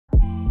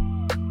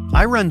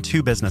I run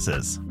 2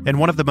 businesses, and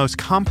one of the most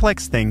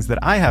complex things that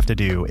I have to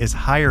do is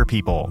hire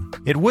people.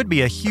 It would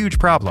be a huge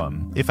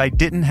problem if I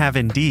didn't have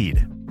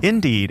Indeed.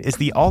 Indeed is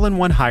the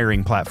all-in-one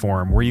hiring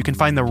platform where you can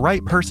find the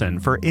right person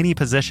for any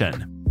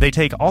position. They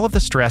take all of the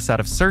stress out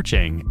of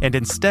searching and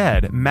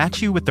instead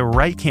match you with the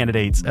right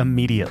candidates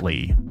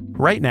immediately.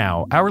 Right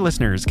now, our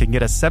listeners can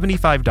get a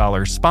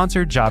 $75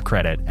 sponsored job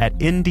credit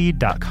at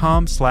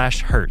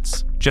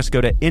Indeed.com/Hertz. Just go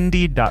to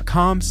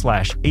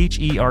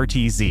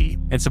Indeed.com/HERTZ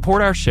and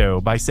support our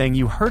show by saying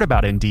you heard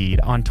about Indeed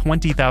on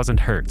 20,000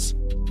 Hertz.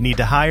 Need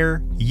to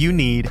hire? You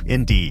need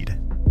Indeed.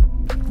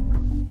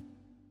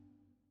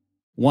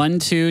 1,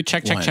 2,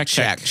 check.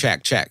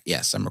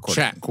 Yes, I'm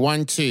recording. Check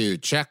 1, 2.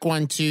 Check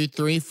 1, 2,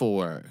 3,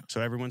 4.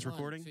 So everyone's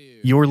recording?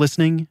 You're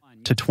listening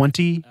to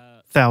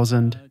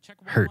 20,000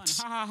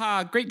 Hertz. Ha ha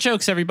ha. Great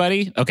jokes,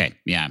 everybody. Okay,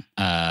 yeah.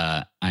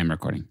 I'm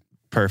recording.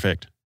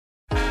 Perfect.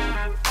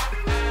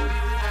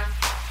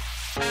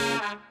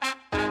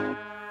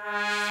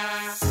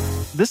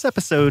 This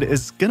episode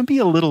is going to be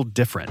a little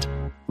different.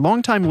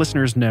 Longtime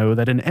listeners know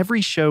that in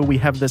every show we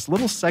have this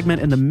little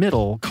segment in the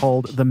middle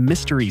called the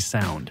mystery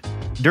sound.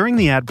 During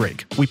the ad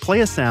break, we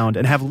play a sound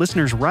and have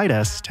listeners write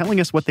us telling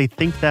us what they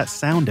think that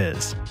sound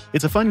is.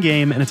 It's a fun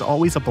game and it's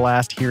always a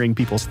blast hearing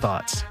people's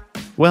thoughts.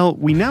 Well,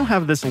 we now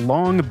have this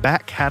long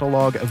back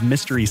catalog of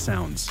mystery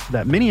sounds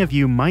that many of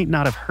you might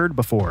not have heard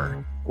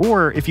before.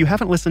 Or if you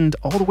haven't listened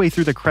all the way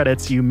through the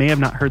credits, you may have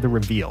not heard the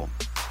reveal.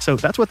 So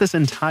that's what this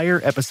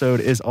entire episode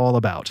is all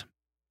about.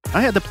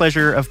 I had the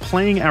pleasure of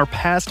playing our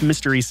past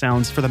mystery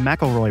sounds for the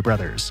McElroy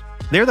brothers.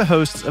 They're the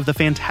hosts of the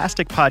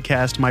fantastic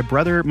podcast My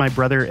Brother,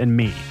 and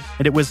Me,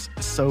 and it was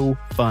so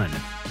fun.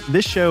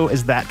 This show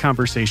is that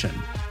conversation.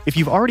 If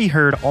you've already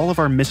heard all of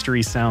our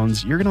mystery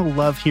sounds, you're going to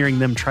love hearing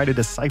them try to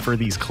decipher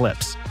these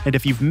clips. And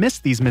if you've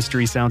missed these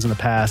mystery sounds in the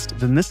past,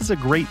 then this is a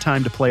great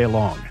time to play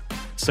along.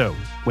 So,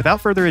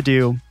 without further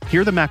ado,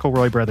 here are the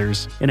McElroy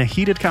brothers in a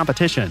heated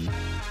competition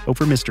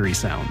over mystery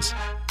sounds.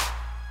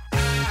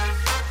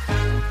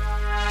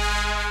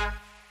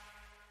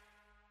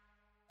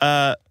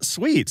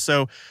 Sweet.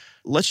 So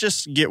let's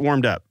just get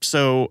warmed up.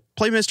 So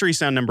play mystery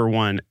sound number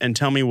 1 and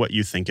tell me what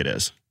you think it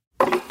is.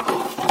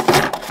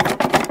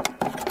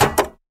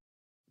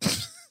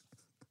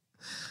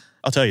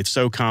 I'll tell you, it's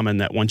so common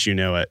that once you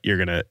know it, you're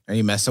going to... Are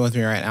you messing with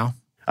me right now?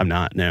 I'm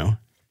not, no.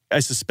 I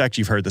suspect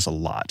you've heard this a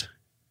lot.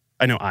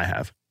 I know I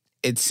have.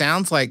 It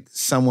sounds like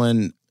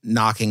someone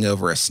knocking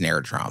over a snare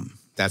drum.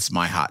 That's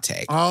my hot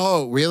take.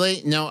 Oh,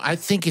 really? No, I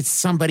think it's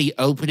somebody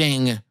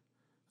opening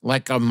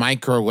like a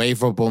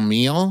microwavable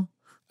meal.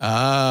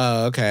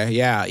 Oh, okay.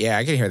 Yeah,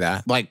 I can hear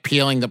that. Like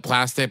peeling the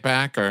plastic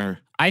back or...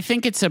 I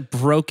think it's a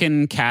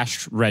broken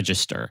cash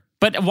register.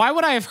 But why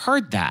would I have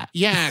heard that?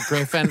 Yeah,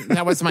 Griffin,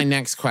 that was my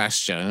next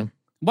question.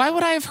 Why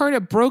would I have heard a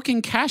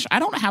broken cash? I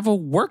don't have a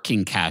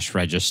working cash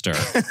register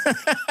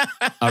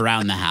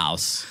around the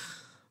house.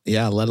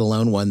 Yeah, let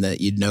alone one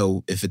that you'd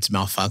know if it's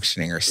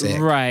malfunctioning or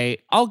sick. Right.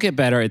 I'll get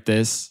better at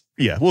this.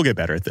 Yeah, we'll get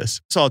better at this.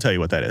 So I'll tell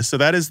you what that is. So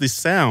that is the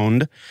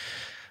sound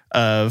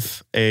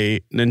of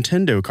a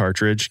Nintendo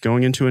cartridge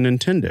going into a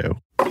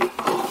Nintendo.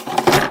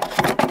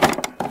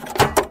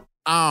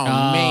 Oh,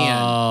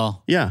 man.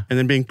 Yeah, and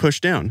then being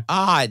pushed down.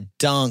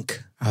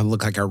 Dunk. I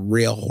look like a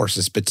real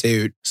horse's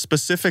patoot.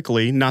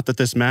 Specifically, not that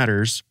this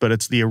matters, but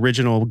it's the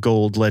original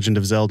gold Legend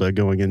of Zelda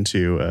going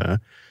into a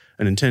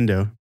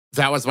Nintendo.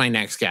 That was my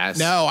next guess.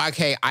 No,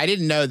 okay. I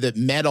didn't know that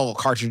metal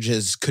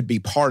cartridges could be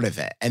part of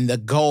it. And the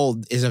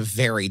gold is a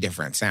very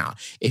different sound.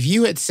 If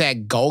you had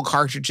said gold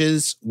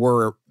cartridges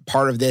were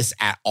part of this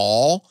at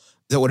all,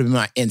 that would have been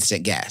my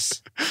instant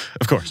guess.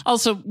 Of course.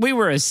 Also, we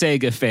were a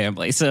Sega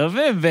family. So if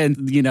it had been,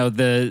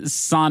 the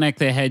Sonic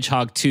the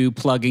Hedgehog 2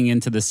 plugging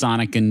into the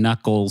Sonic and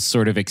Knuckles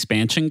sort of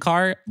expansion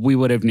cart, we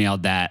would have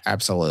nailed that.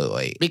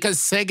 Absolutely. Because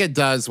Sega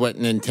does what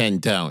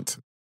Nintendo don't.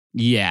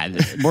 Yeah,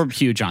 we're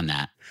huge on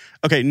that.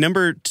 Okay,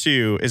 number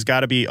 2 has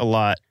got to be a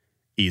lot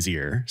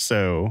easier.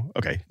 So,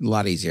 okay. A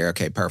lot easier.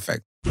 Okay,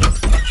 perfect.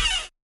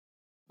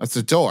 That's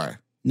a door.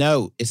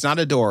 No, it's not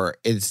a door.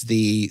 It's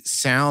the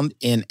sound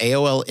in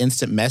AOL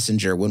Instant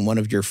Messenger when one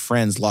of your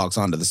friends logs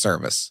onto the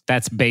service.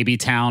 That's Baby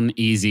Town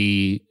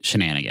Easy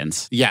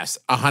shenanigans. Yes,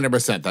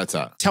 100% that's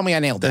it. Tell me I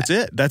nailed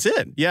that. That's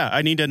it. Yeah,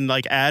 I need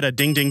to add a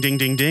ding, ding, ding,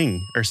 ding,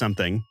 ding or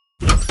something.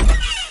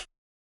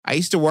 I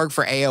used to work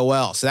for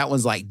AOL, so that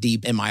one's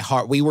deep in my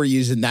heart. We were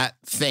using that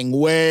thing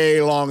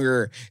way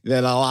longer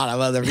than a lot of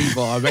other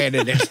people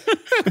abandoned it.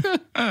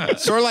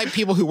 Sort of like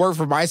people who work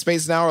for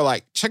MySpace now are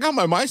like, check out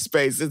my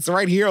MySpace. It's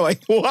right here.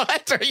 Like,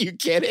 what? Are you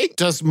kidding?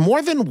 Does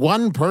more than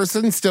one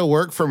person still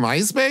work for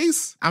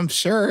MySpace? I'm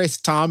sure it's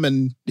Tom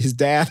and his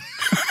dad.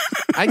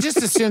 I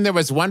just assumed there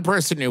was one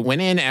person who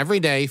went in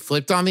every day,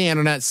 flipped on the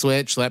internet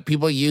switch, let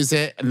people use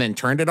it, and then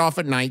turned it off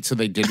at night so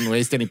they didn't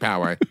waste any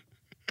power.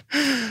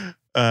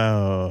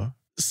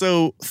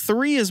 So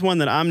 3 is one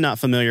that I'm not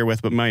familiar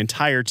with, but my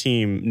entire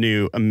team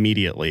knew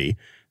immediately.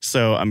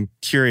 So I'm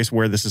curious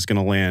where this is going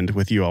to land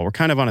with you all. We're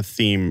kind of on a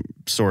theme,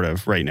 sort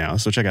of, right now.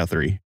 So check out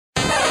 3.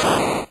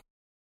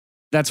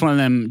 That's one of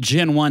them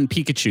Gen 1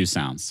 Pikachu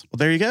sounds. Well,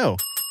 there you go.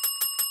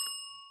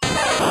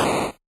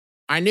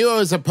 I knew it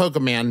was a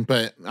Pokemon,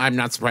 but I'm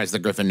not surprised that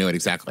Griffin knew it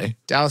exactly.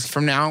 Dallas,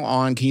 from now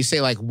on, can you say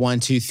like 1,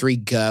 2, 3,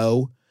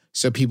 go?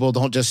 So people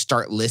don't just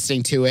start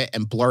listening to it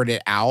and blurt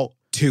it out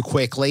too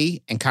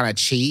quickly and kind of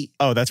cheat.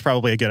 Oh, that's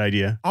probably a good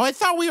idea. Oh, I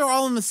thought we were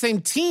all on the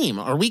same team.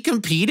 Are we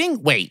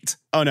competing? Wait.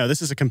 Oh, no,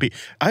 this is a compete.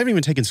 I haven't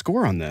even taken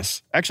score on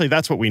this. Actually,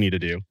 that's what we need to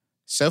do.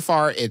 So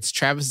far, it's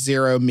Travis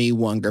 0, me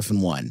 1, Griffin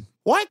 1.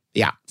 What?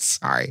 Yeah,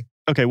 sorry.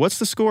 Okay, what's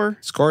the score?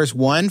 Score is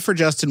 1 for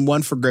Justin,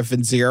 1 for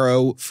Griffin,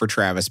 0 for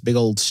Travis. Big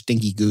old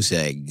stinky goose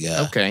egg.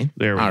 Okay.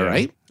 There we go. All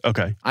right.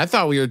 Okay. I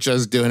thought we were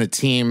just doing a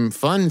team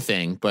fun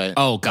thing, but...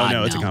 Oh, God,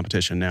 no, it's a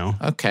competition now.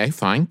 Okay,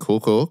 fine.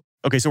 Cool.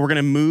 Okay, so we're going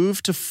to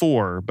move to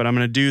 4, but I'm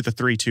going to do the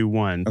 3, 2,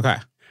 1. Okay.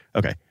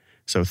 Okay,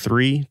 so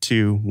 3,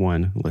 2,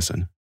 1,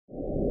 listen.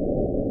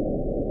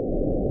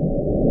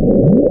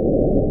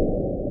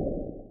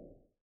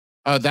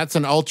 Oh, that's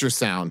an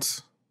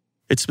ultrasound.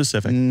 It's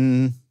specific.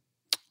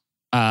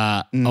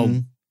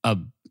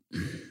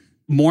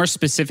 More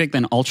specific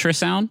than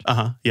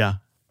ultrasound? Yeah.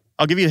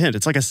 I'll give you a hint.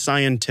 It's like a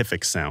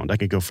scientific sound. I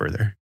could go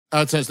further.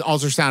 Oh, it's an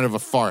ultrasound of a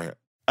fart.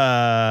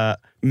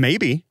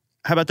 Maybe.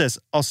 How about this?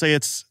 I'll say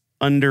it's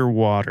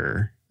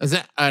underwater. Is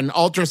that an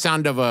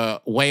ultrasound of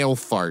a whale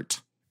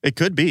fart? It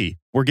could be.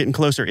 We're getting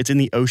closer. It's in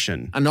the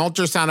ocean. An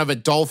ultrasound of a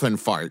dolphin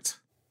fart?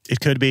 It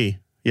could be.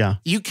 Yeah.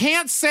 You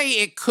can't say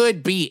it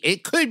could be.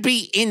 It could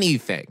be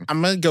anything.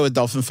 I'm going to go with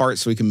dolphin fart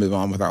so we can move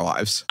on with our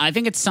lives. I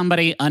think it's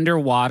somebody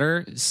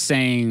underwater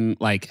saying,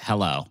 like,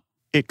 hello.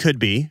 It could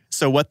be.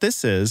 So what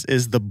this is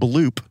the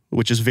bloop,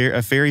 which is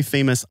a very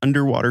famous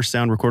underwater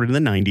sound recorded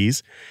in the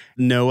 90s.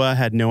 NOAA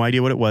had no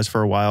idea what it was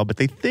for a while, but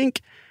they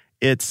think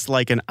it's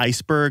like an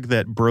iceberg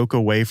that broke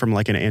away from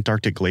like an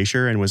Antarctic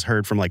glacier and was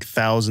heard from like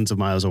thousands of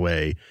miles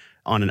away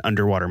on an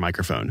underwater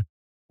microphone.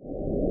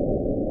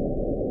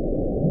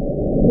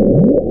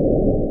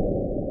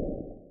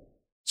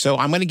 So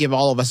I'm going to give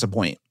all of us a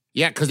point.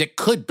 Yeah, because it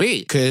could be.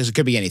 Because it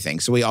could be anything.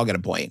 So we all get a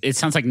point. It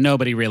sounds like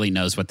nobody really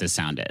knows what this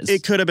sound is.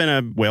 It could have been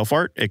a whale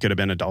fart. It could have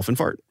been a dolphin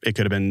fart. It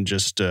could have been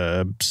just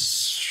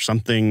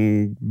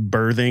something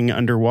birthing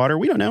underwater.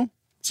 We don't know.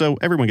 So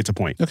everyone gets a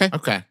point.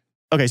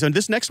 Okay, so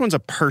this next one's a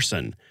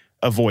person,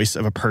 a voice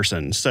of a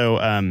person. So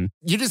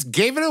you just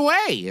gave it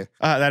away.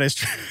 That is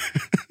true.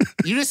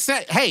 You just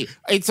said, hey,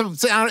 it's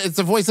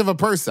a voice of a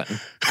person.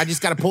 I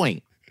just got a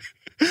point.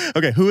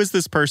 Okay, who is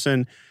this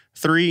person?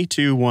 3,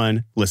 2,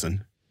 1,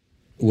 listen.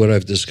 What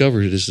I've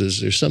discovered is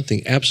there's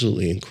something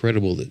absolutely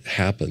incredible that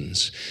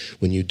happens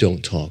when you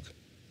don't talk.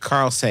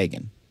 Carl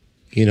Sagan.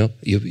 You know,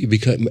 you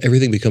become,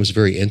 everything becomes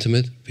very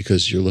intimate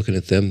because you're looking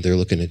at them, they're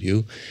looking at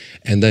you.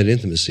 And that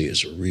intimacy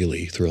is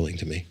really thrilling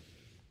to me.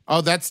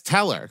 Oh, that's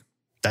Teller.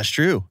 That's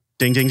true.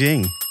 Ding, ding,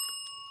 ding.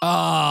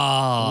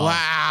 Oh.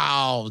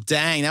 Wow.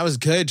 Dang, that was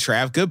good,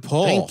 Trav. Good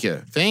pull.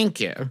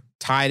 Thank you.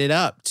 Tied it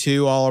up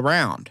 2 all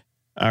around.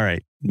 All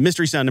right.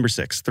 Mystery sound number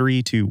 6.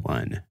 3, 2,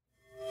 1.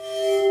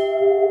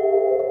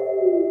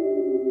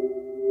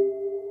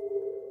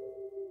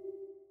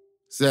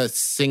 The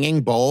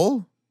singing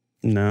bowl?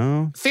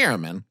 No.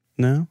 Theremin.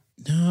 No.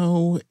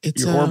 No,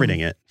 it's You're orbiting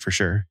it for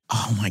sure.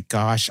 Oh my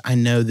gosh, I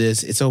know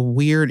this. It's a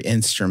weird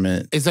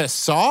instrument. Is it a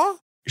saw?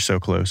 You're so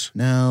close.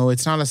 No,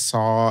 it's not a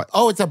saw.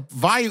 Oh, it's a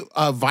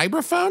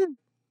vibraphone?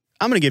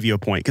 I'm going to give you a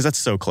point because that's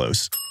so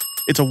close.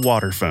 It's a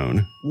water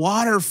phone.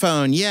 Water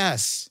phone,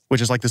 yes.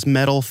 Which is like this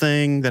metal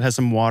thing that has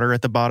some water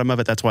at the bottom of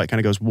it. That's why it kind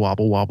of goes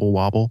wobble, wobble,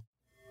 wobble.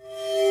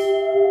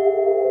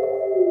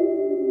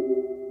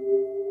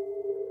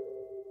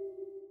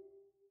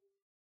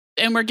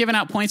 And we're giving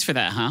out points for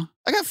that, huh?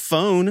 I got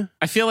phone.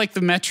 I feel like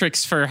the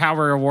metrics for how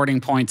we're awarding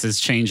points is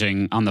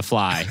changing on the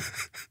fly.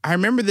 I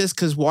remember this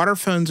because water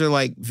phones are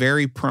like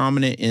very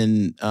prominent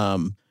in,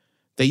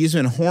 they use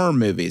them in horror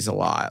movies a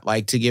lot,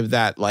 like to give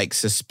that like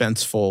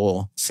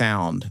suspenseful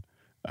sound.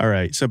 All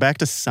right. So back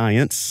to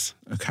science.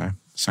 Okay.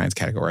 Science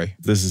category.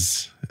 This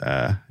is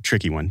a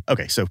tricky one.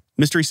 Okay. So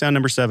mystery sound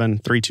number 7,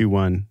 3, 2,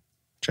 1.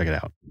 Check it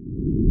out.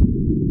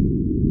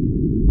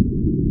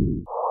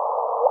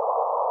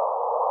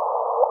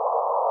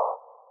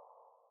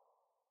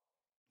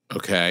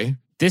 Okay.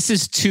 This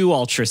is 2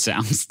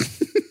 ultrasounds.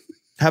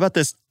 How about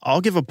this? I'll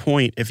give a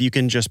point if you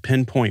can just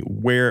pinpoint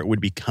where it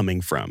would be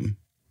coming from.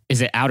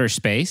 Is it outer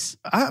space?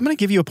 I'm going to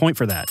give you a point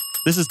for that.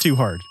 This is too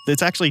hard.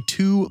 It's actually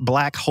 2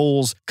 black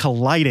holes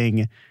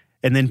colliding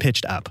and then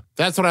pitched up.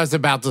 That's what I was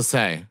about to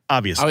say.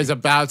 Obviously. I was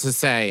about to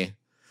say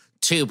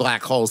 2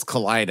 black holes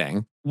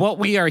colliding. What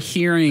we are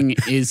hearing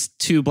is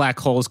 2 black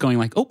holes going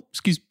like, oh,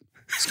 excuse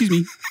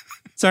me.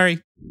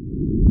 Sorry.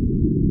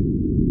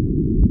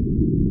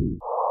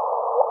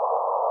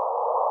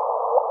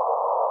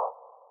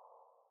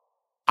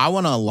 I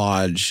want to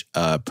lodge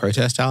a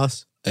protest,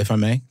 Alice, if I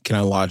may. Can I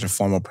lodge a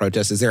formal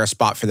protest? Is there a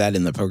spot for that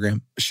in the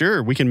program?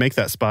 Sure, we can make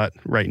that spot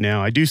right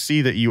now. I do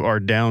see that you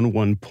are down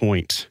 1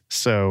 point,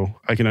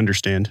 so I can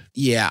understand.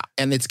 Yeah,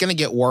 and it's going to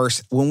get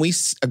worse. When we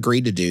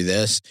agreed to do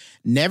this,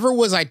 never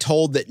was I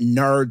told that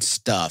nerd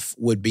stuff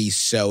would be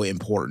so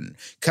important.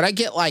 Could I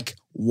get like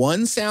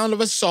one sound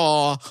of a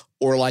saw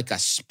or like a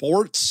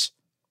sports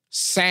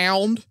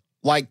sound,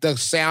 like the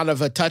sound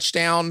of a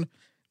touchdown?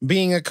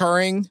 being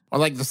occurring. Or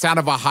like the sound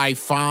of a high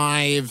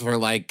five, or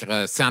like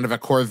the sound of a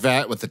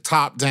Corvette with the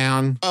top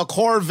down. A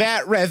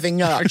Corvette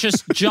revving up. Or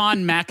just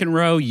John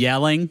McEnroe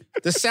yelling.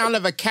 The sound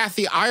of a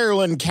Kathy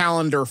Ireland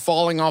calendar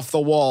falling off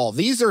the wall.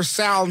 These are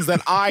sounds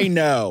that I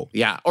know.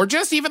 Yeah. Or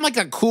just even like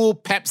a cool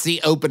Pepsi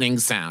opening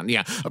sound.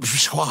 Yeah.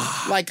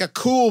 Like a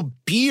cool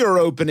beer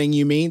opening,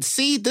 you mean?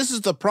 See, this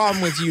is the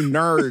problem with you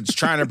nerds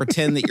trying to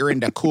pretend that you're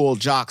into cool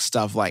jock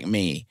stuff like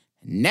me.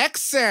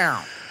 Next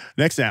sound.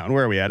 Next sound.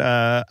 Where are we at?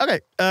 Okay.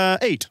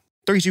 8,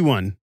 3, 2,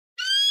 1.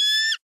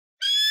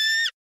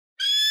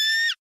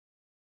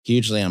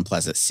 Hugely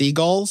unpleasant.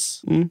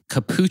 Seagulls?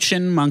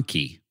 Capuchin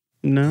monkey.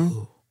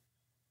 No.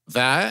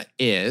 That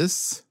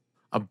is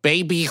a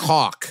baby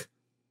hawk.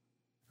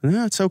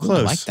 No, it's so Ooh, close.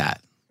 I like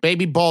that.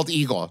 Baby bald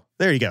eagle.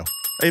 There you go.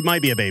 It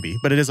might be a baby,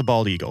 but it is a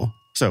bald eagle.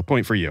 So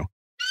point for you.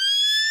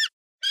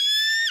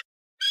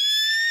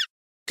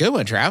 Good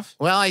one, Trav.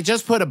 Well, I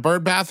just put a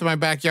bird bath in my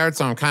backyard,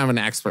 so I'm kind of an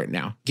expert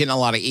now. Getting a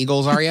lot of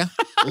eagles, are you?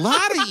 A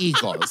lot of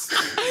eagles.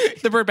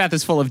 The bird bath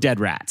is full of dead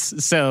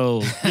rats.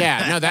 So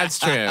Yeah, no, that's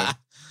true.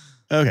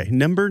 Okay,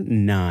 number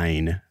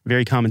 9.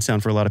 Very common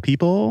sound for a lot of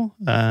people.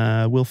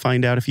 We'll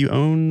find out if you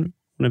own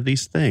one of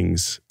these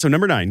things. So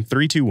number 9,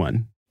 3, 2,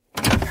 1.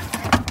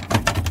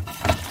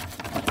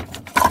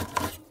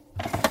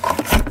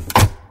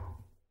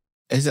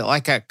 Is it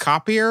like a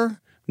copier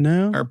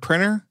No. or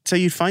printer? So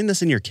you'd find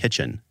this in your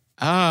kitchen.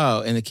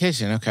 Oh, in the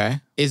kitchen.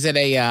 Okay. Is it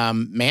a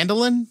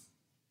mandolin?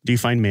 Do you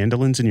find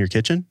mandolins in your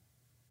kitchen?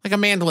 Like a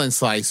mandolin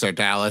slicer,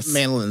 Dallas.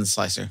 Mandolin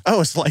slicer. Oh,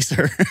 a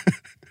slicer. I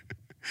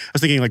was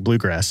thinking like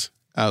bluegrass.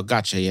 Oh,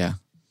 gotcha. Yeah.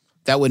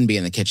 That wouldn't be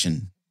in the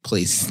kitchen,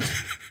 please.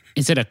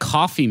 is it a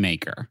coffee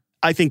maker?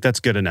 I think that's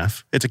good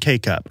enough. It's a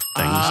K-cup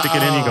thing. You stick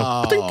it in, you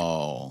go, "Patink."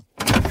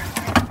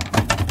 Oh.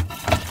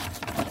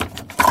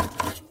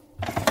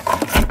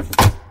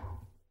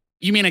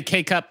 You mean a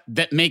K-cup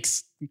that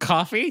makes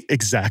coffee?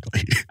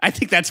 Exactly. I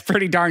think that's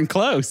pretty darn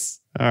close.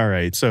 All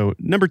right. So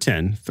number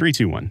 10, 3,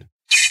 2, 1.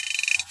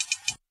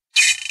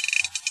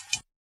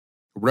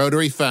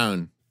 Rotary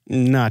phone.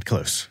 Not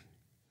close.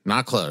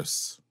 Not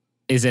close.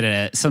 Is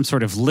it some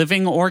sort of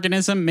living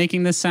organism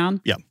making this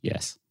sound? Yeah.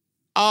 Yes.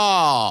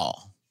 Oh,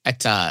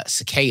 it's a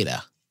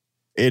cicada.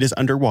 It is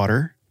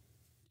underwater.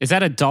 Is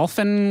that a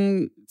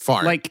dolphin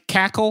Fart. like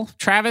cackle,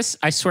 Travis?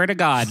 I swear to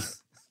God.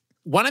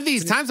 One of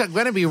these times I'm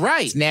going to be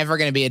right. It's never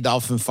going to be a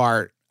dolphin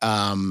fart.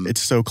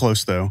 It's so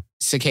close, though.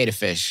 Cicada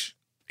fish.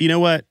 You know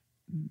what?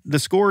 The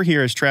score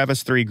here is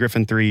Travis 3,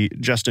 Griffin 3,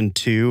 Justin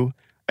 2.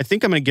 I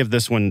think I'm going to give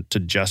this one to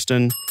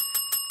Justin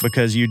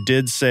because you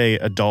did say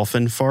a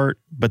dolphin fart,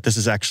 but this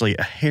is actually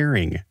a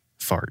herring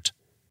fart.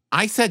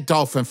 I said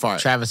dolphin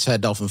fart. Travis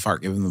said dolphin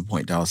fart. Give him the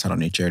point, Dallas. I don't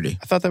need charity.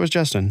 I thought that was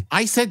Justin.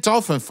 I said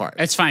dolphin fart.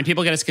 It's fine.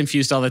 People get us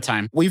confused all the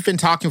time. We've been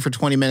talking for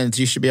 20 minutes.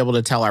 You should be able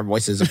to tell our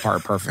voices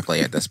apart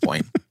perfectly at this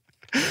point.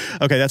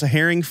 Okay, that's a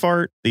herring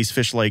fart. These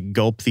fish like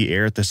gulp the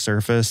air at the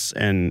surface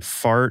and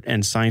fart,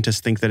 and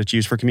scientists think that it's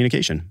used for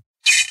communication.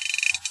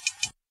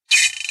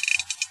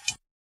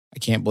 I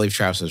can't believe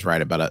Travis is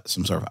right about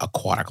some sort of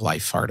aquatic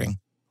life farting.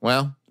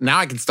 Well, now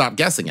I can stop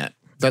guessing it.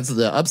 That's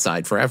the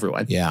upside for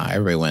everyone. Yeah,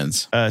 everybody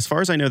wins. As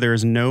far as I know, there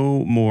is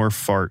no more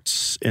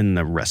farts in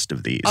the rest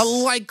of these. A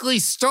likely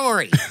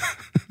story.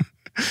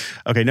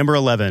 Okay, number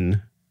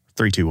 11,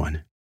 3, 2,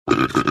 1.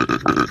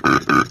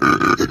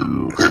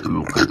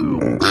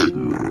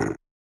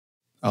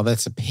 Oh,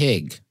 that's a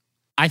pig.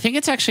 I think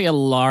it's actually a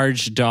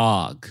large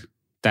dog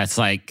that's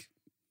like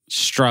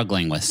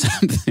struggling with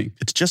something.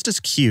 It's just as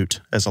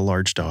cute as a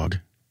large dog,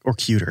 or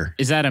cuter.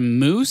 Is that a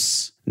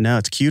moose? No,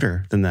 it's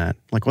cuter than that.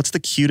 Like, what's the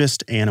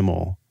cutest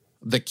animal?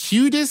 The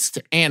cutest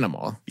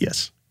animal.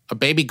 Yes. A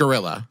baby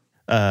gorilla.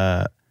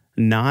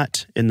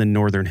 Not in the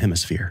northern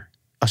hemisphere.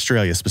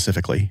 Australia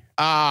specifically.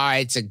 Ah,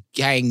 it's a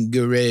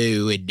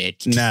kangaroo, isn't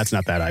it? Nah, it's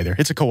not that either.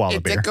 It's a koala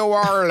It's bear. a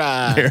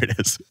koala. There it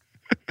is.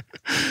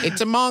 It's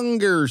a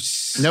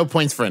mongoose. No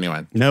points for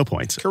anyone. No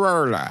points.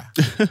 Koala.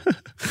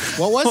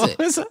 What was it?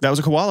 Is it? That was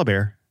a koala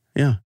bear.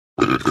 Yeah.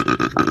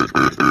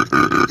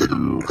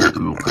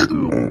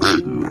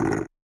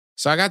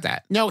 So I got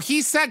that. No,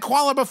 he said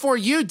koala before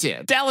you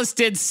did. Dallas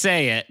did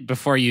say it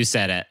before you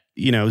said it.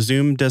 You know,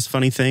 Zoom does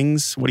funny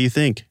things. What do you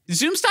think?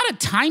 Zoom's not a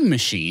time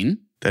machine.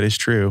 That is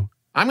true.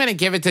 I'm going to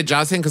give it to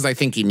Justin because I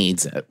think he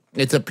needs it.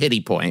 It's a pity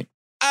point.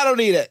 I don't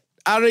need it.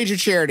 I don't need your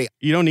charity.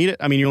 You don't need it?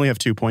 I mean, you only have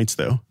 2 points,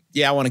 though.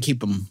 Yeah, I want to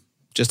keep them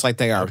just like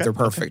they are. Okay, They're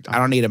perfect. okay. I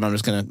don't need them. I'm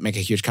just going to make a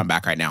huge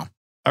comeback right now.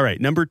 All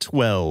right, number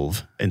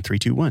 12 and 3,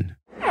 2, 1.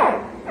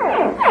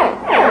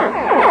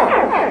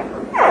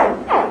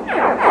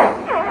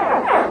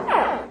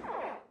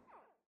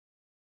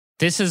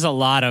 This is a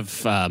lot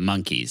of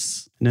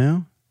monkeys.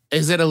 No?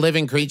 Is it a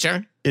living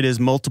creature? It is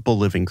multiple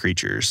living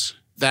creatures.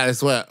 That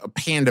is what a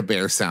panda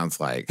bear sounds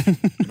like.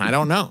 And I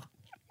don't know.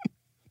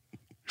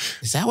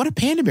 Is that what a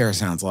panda bear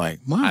sounds like?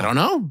 Wow. I don't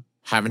know.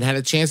 Haven't had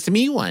a chance to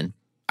meet one.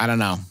 I don't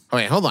know. Oh,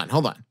 wait, hold on.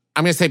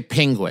 I'm going to say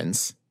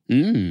penguins.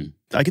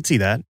 I could see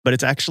that, but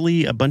it's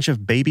actually a bunch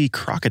of baby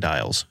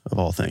crocodiles, of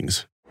all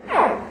things.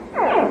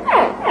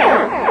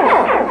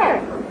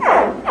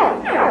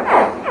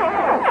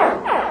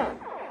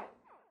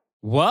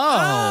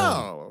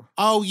 Whoa.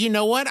 Oh, you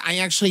know what? I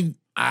actually,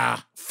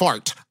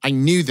 fart. I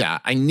knew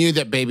that. I knew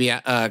that baby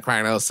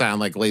crocodiles sound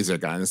like laser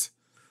guns.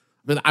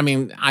 But I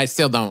mean, I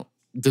still don't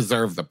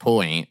deserve the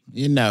point.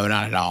 No,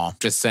 not at all.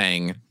 Just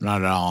saying.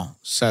 Not at all.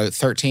 So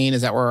 13,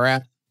 is that where we're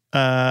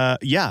at?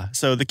 Yeah.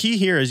 So the key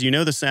here is you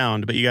know the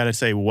sound, but you got to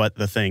say what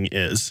the thing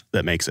is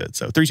that makes it.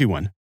 So 3, 2,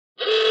 1.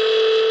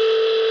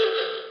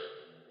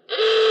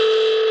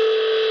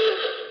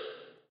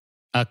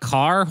 A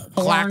car horn?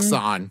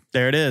 Klaxon.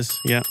 There it is.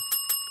 Yeah.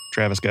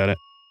 Travis got it.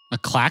 A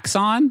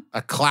klaxon?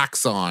 A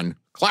klaxon.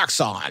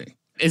 Klaxon.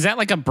 Is that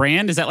like a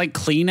brand? Is that like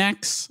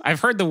Kleenex? I've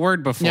heard the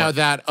word before. No,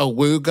 that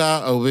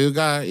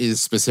awooga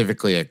is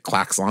specifically a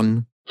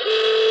klaxon.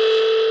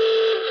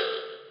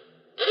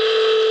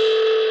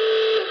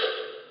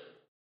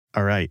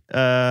 All right.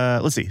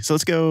 Let's see. So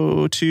let's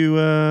go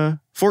to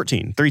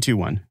 14. 3, 2,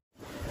 1.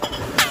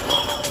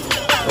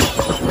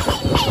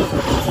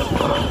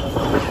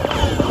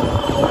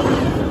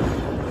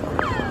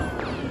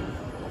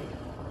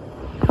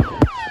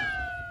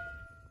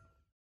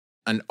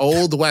 An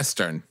old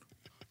Western.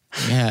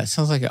 Yeah, it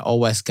sounds like an Old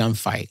West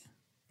gunfight.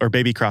 Or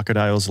baby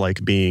crocodiles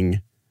like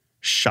being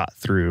shot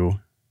through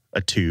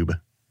a tube.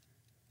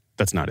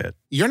 That's not it.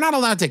 You're not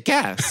allowed to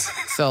guess.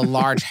 So a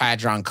large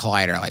hadron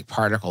collider, like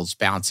particles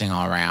bouncing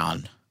all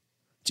around,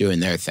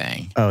 doing their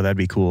thing. Oh, that'd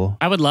be cool.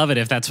 I would love it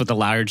if that's what the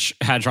Large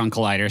Hadron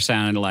Collider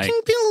sounded like.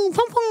 Pew, pew,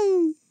 pum,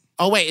 pum.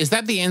 Oh, wait, is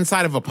that the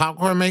inside of a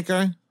popcorn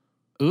maker?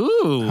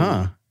 Ooh.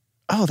 Huh.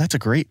 Oh, that's a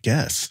great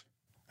guess.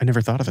 I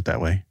never thought of it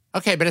that way.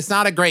 Okay, but it's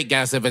not a great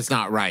guess if it's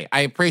not right. I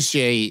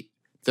appreciate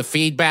the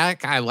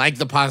feedback. I like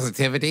the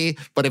positivity,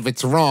 but if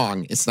it's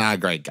wrong, it's not a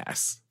great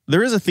guess.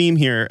 There is a theme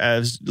here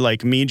as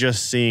like me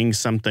just seeing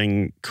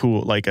something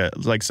cool, like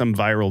some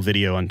viral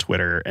video on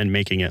Twitter and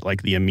making it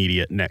like the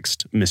immediate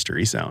next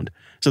mystery sound.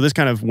 So this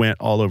kind of went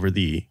all over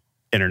the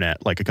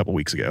internet like a couple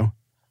weeks ago.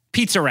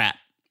 Pizza Rat.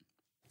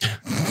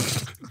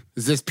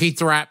 Is this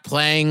Pizza Rat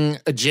playing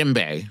a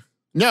djembe?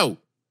 No.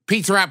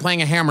 Pizza Rat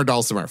playing a hammer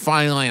dulcimer.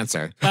 Final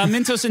answer.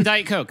 Mentos and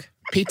Diet Coke.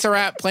 Pizza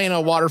Rat playing a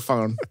water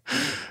phone.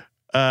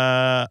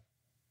 I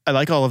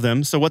like all of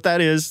them. So what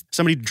that is,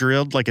 somebody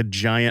drilled like a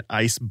giant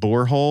ice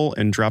borehole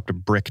and dropped a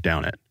brick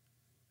down it.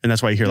 And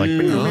that's why you hear like...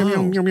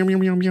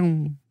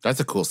 That's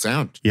a cool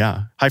sound.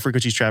 Yeah. High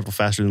frequencies travel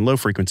faster than low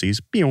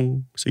frequencies.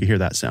 So you hear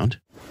that sound.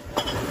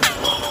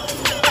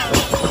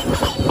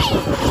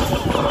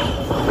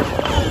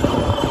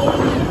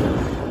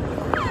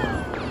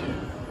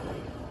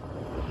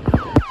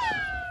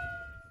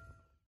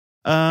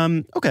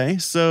 Okay,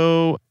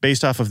 so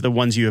based off of the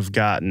ones you have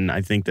gotten,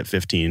 I think that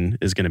 15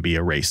 is going to be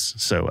a race.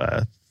 So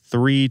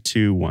 3,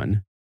 2,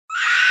 1.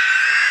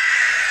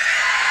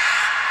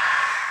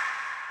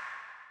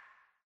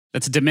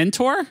 That's a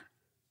Dementor?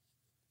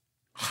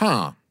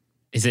 Huh.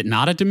 Is it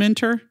not a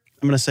Dementor?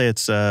 I'm going to say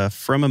it's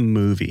from a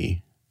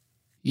movie.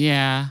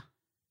 Yeah.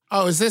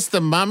 Oh, is this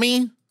the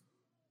Mummy?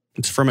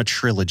 It's from a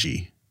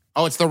trilogy.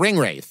 Oh, it's the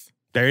Ringwraith.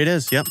 There it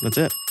is. Yep, that's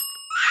it.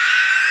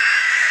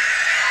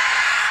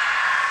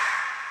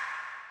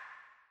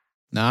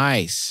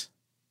 Nice.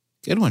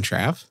 Good one,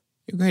 Trav.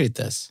 You're great at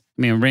this.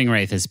 I mean,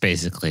 Ringwraith is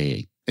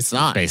basically... It's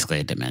not.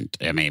 Basically a Dement.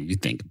 I mean, if you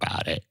think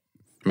about it.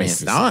 I mean,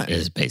 it's not.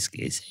 It's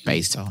basically the same,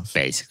 Based off.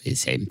 basically the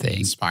same thing.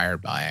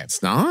 Inspired by it.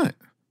 It's not.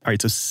 All right,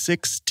 so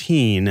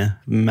 16.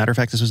 Matter of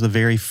fact, this was the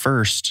very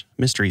first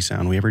mystery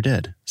sound we ever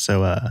did.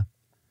 So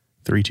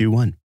 3, 2,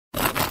 1.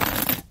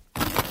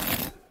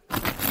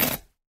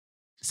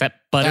 Is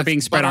that butter That's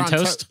being spread butter on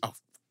toast? Oh,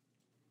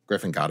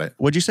 Griffin got it.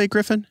 What'd you say,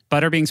 Griffin?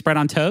 Butter being spread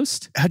on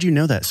toast? How'd you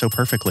know that so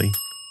perfectly?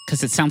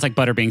 Because it sounds like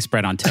butter being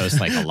spread on toast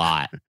like a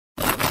lot.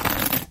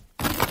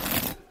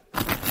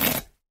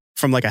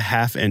 From like a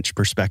half-inch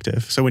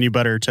perspective. So when you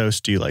butter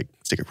toast, do you like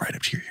stick it right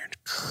up to your ear?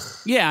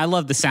 Yeah, I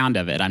love the sound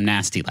of it. I'm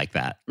nasty like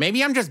that.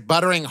 Maybe I'm just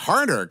buttering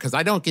harder because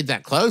I don't get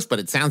that close, but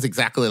it sounds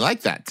exactly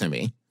like that to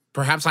me.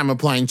 Perhaps I'm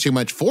applying too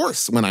much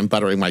force when I'm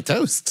buttering my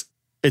toast.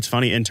 It's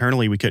funny,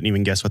 internally, we couldn't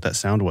even guess what that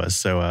sound was.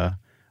 So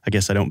I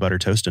guess I don't butter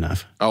toast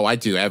enough. Oh, I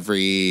do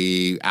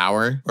every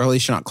hour. Or at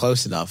least you're not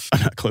close enough.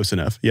 I'm not close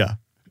enough. Yeah.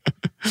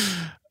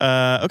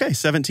 Okay,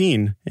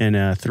 17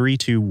 and 3,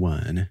 2,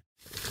 1.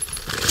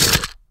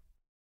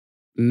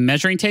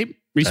 Measuring tape?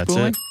 That's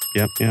Respooling?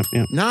 it.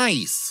 Yep.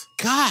 Nice.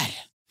 God.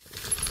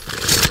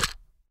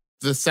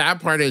 The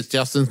sad part is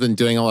Justin's been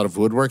doing a lot of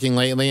woodworking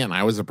lately, and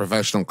I was a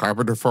professional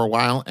carpenter for a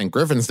while, and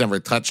Griffin's never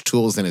touched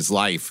tools in his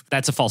life.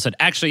 That's a falsehood.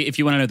 Actually, if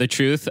you want to know the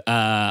truth,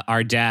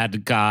 our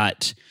dad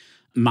got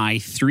my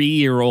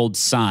 3-year-old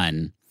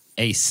son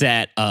a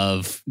set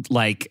of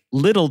like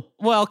little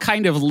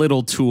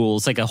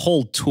tools, like a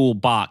whole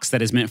toolbox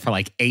that is meant for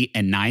like 8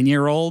 and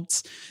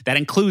 9-year-olds. That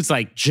includes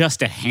like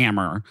just a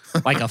hammer,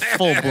 like a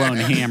full-blown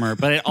hammer,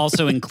 but it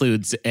also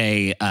includes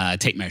a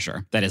tape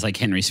measure that is like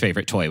Henry's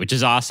favorite toy, which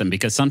is awesome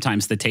because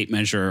sometimes the tape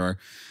measure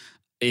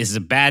is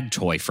a bad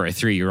toy for a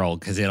 3-year-old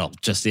because it'll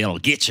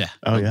get you.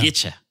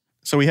 Get you.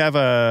 So we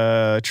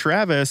have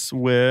Travis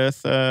with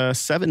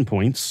 7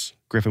 points,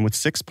 Griffin with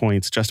 6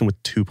 points, Justin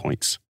with 2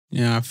 points.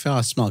 Yeah,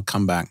 I smell a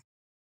comeback.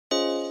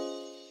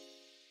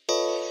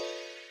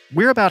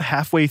 We're about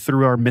halfway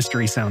through our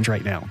mystery sounds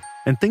right now,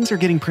 and things are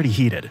getting pretty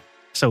heated.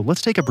 So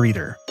let's take a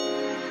breather.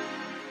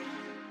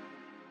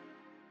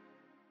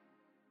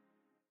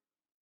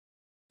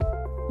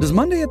 Does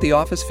Monday at the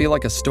office feel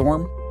like a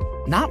storm?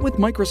 Not with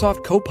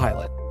Microsoft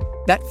Copilot.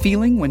 That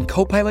feeling when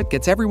Copilot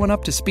gets everyone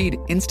up to speed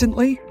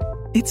instantly?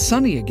 It's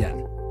sunny again.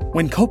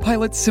 When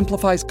Copilot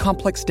simplifies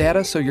complex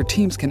data so your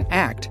teams can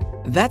act,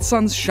 that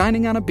sun's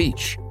shining on a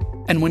beach.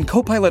 And when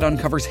Copilot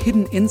uncovers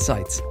hidden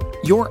insights,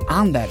 you're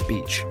on that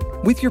beach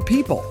with your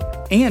people,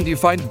 and you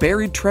find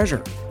buried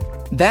treasure.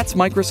 That's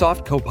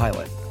Microsoft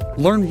Copilot.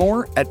 Learn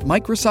more at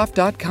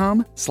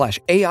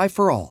Microsoft.com/AI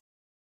for all.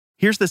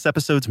 Here's this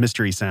episode's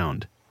mystery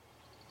sound.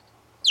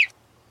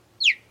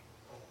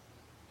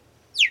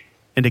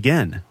 And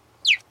again.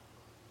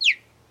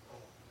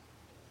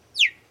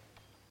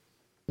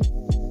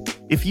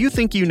 If you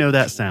think you know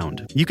that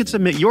sound, you can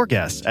submit your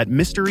guess at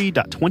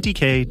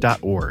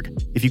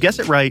mystery.20k.org. If you guess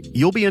it right,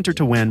 you'll be entered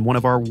to win one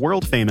of our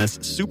world-famous,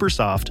 super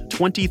soft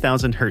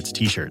 20,000 hertz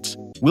t-shirts.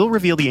 We'll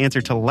reveal the answer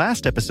to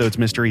last episode's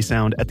mystery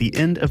sound at the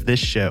end of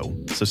this show,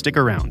 so stick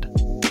around.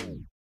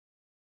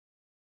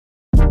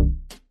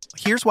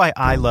 Here's why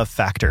I love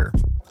Factor.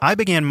 I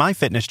began my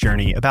fitness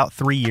journey about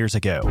 3 years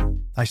ago.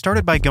 I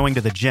started by going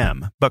to the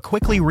gym, but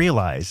quickly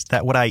realized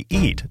that what I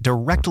eat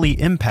directly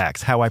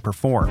impacts how I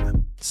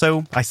perform.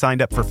 So I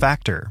signed up for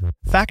Factor.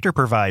 Factor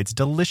provides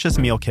delicious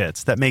meal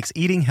kits that makes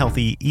eating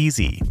healthy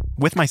easy.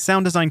 With my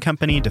sound design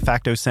company,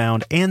 DeFacto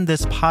Sound, and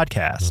this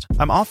podcast,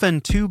 I'm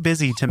often too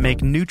busy to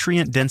make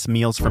nutrient-dense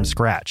meals from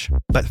scratch.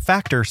 But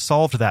Factor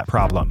solved that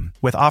problem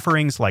with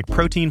offerings like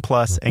Protein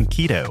Plus and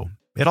Keto.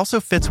 It also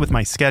fits with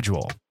my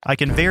schedule. I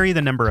can vary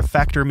the number of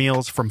Factor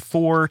meals from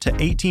 4 to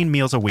 18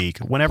 meals a week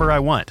whenever I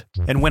want.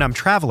 And when I'm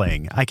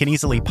traveling, I can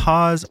easily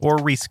pause or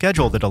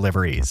reschedule the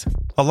deliveries.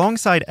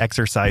 Alongside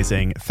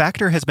exercising,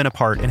 Factor has been a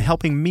part in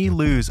helping me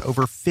lose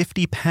over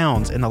 50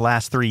 pounds in the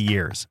last 3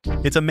 years.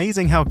 It's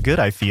amazing how good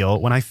I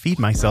feel when I feed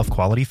myself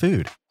quality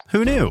food.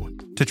 Who knew?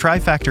 To try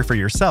Factor for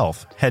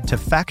yourself, head to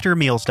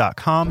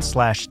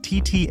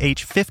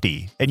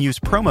factormeals.com/TTH50 and use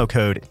promo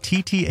code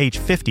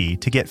TTH50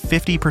 to get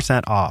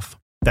 50% off.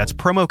 That's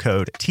promo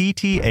code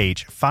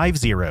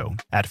TTH50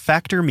 at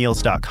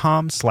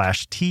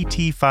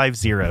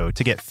factormeals.com/TT50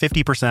 to get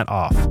 50%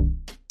 off.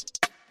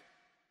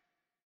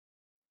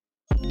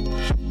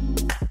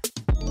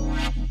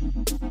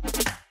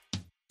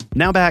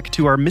 Now back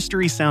to our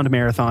Mystery Sound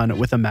Marathon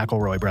with the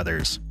McElroy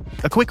brothers.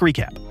 A quick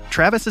recap.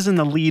 Travis is in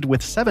the lead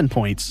with 7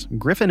 points,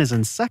 Griffin is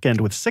in second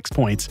with 6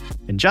 points,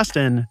 and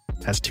Justin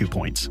has 2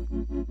 points.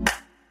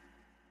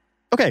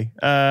 Okay,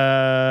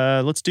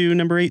 let's do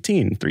number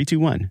 18. 3, 2,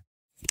 1.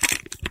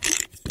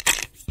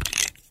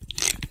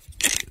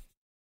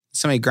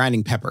 Somebody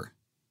grinding pepper.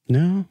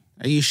 No.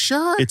 Are you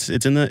sure? It's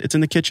in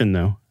the kitchen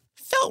though.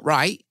 Felt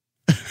right.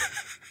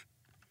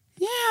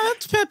 Yeah,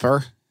 that's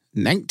pepper.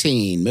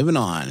 19. Moving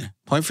on.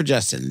 Point for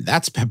Justin.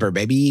 That's pepper,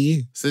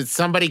 baby. So it's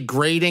somebody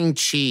grating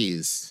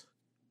cheese.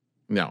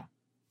 No.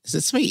 Is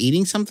it somebody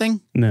eating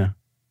something? No.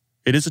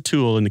 It is a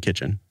tool in the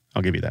kitchen.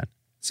 I'll give you that.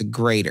 It's a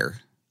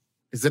grater.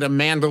 Is it a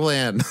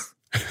mandolin?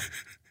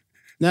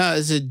 No,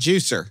 it's a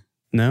juicer.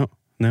 No.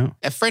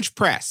 A French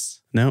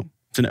press. No.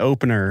 It's an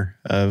opener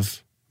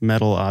of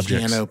metal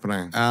objects. Can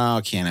opener.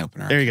 Oh, can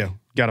opener. There you go.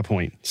 Got a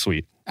point.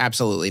 Sweet.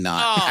 Absolutely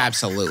not. Oh.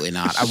 Absolutely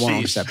not. I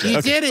won't accept it.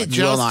 You did it,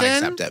 Justin. Will not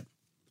accept it.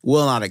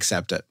 Will not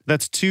accept it.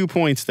 That's 2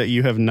 points that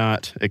you have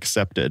not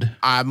accepted.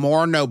 I'm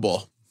more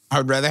noble. I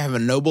would rather have a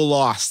noble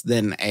loss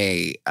than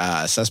a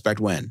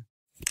suspect win.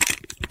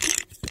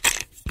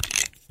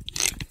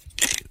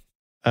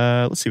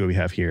 Let's see what we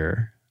have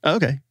here.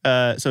 Okay.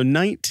 So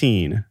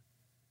 19.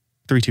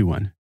 3, 2,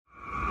 1.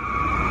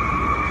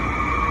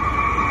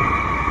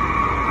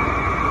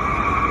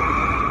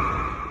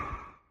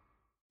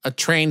 A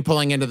train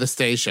pulling into the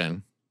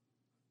station.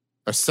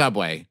 A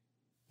subway.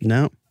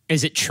 No,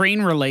 Is it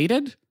train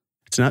related?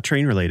 it's not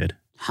train related.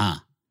 Huh.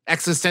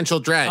 Existential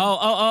dread.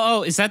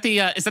 Oh. Is that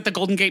the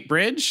Golden Gate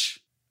Bridge?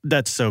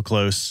 That's so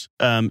close.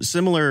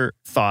 Similar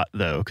thought,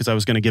 though, because I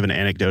was going to give an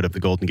anecdote of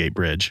the Golden Gate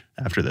Bridge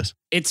after this.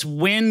 It's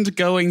wind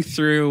going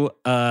through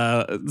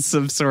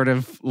some sort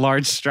of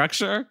large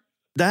structure.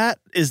 That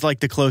is like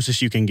the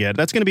closest you can get.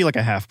 That's going to be like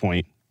a half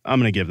point. I'm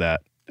going to give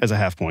that as a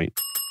half point.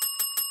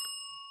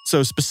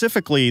 So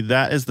specifically,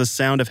 that is the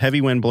sound of heavy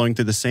wind blowing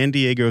through the San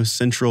Diego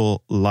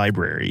Central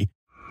Library.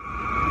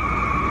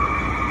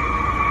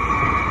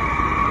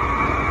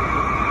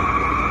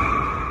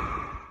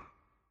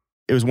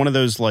 It was one of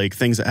those like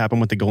things that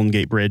happened with the Golden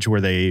Gate Bridge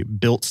where they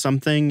built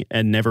something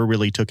and never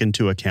really took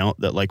into account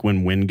that like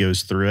when wind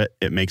goes through it,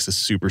 it makes a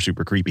super,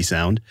 super creepy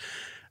sound.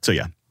 So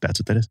yeah,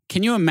 that's what that is.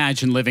 Can you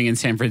imagine living in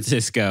San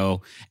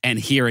Francisco and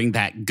hearing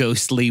that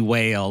ghostly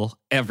wail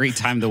every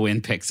time the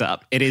wind picks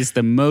up? It is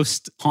the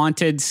most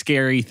haunted,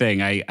 scary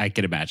thing I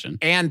could imagine.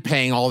 And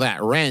paying all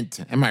that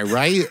rent. Am I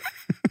right?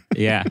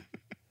 Yeah.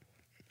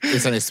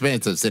 It's an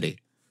expensive city.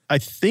 I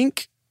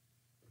think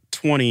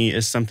 20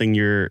 is something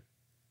you're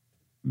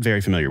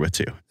very familiar with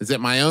too. Is it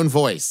my own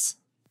voice?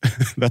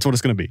 That's what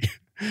it's going to be.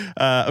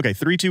 Okay,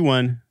 3, 2,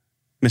 1.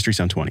 Mystery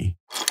Sound 20.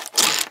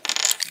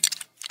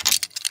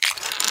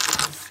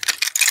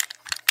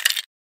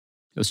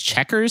 Those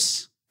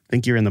checkers? I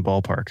think you're in the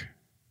ballpark.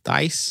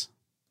 Dice?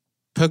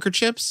 Poker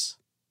chips?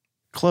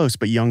 Close,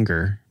 but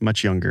younger,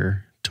 much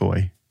younger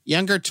toy.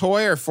 Younger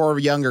toy or for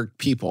younger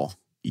people?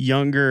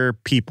 Younger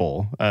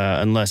people,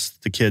 unless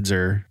the kids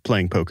are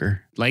playing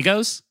poker.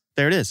 Legos?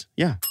 There it is.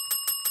 Yeah.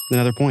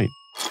 Another point.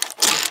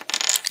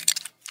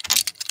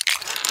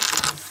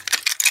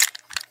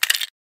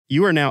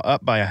 You are now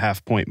up by a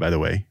half point, by the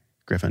way,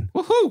 Griffin.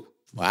 Woohoo!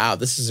 Wow,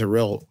 this is a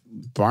real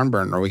barn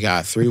burner. We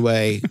got a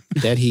three-way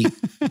dead heat.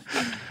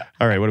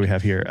 All right, what do we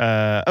have here?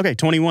 Okay,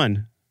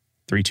 21.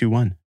 3, 2,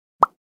 1.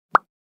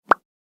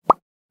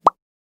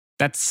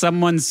 That's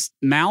someone's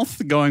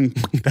mouth going.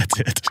 That's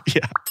it.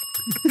 Yeah.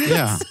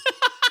 Yeah.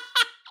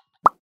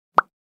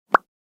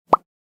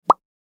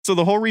 So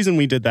the whole reason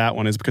we did that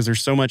one is because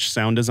there's so much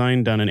sound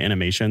design done in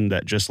animation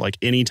that just like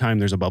anytime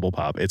there's a bubble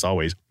pop, it's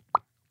always,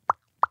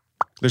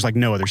 there's like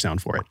no other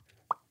sound for it.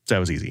 So that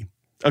was easy.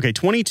 Okay,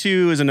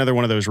 22 is another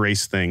one of those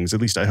race things.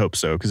 At least I hope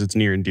so, because it's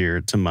near and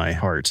dear to my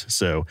heart.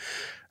 So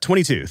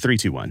 22, 3,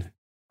 2, 1.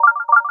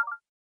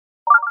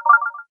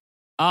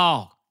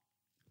 Oh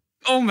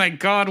my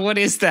God, what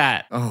is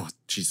that? Oh,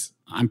 jeez.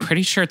 I'm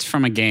pretty sure it's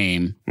from a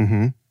game.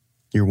 Mm-hmm.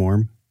 You're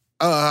warm.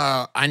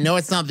 I know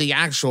it's not the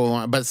actual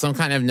one, but some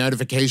kind of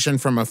notification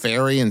from a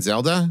fairy in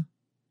Zelda.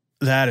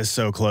 That is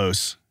so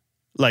close.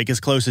 Like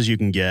as close as you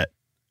can get.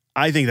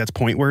 I think that's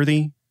point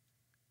worthy.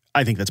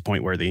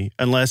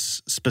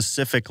 Unless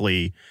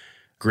specifically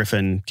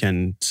Griffin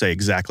can say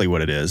exactly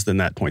what it is, then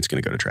that point's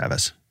going to go to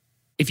Travis.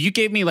 If you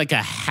gave me like a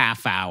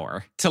half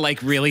hour to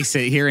like really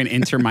sit here and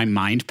enter my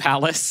mind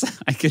palace,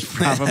 I could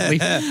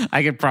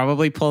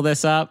probably pull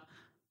this up.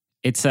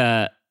 It's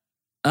like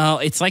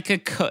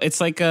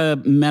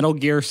a Metal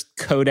Gear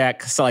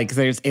codec. So like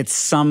it's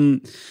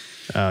some.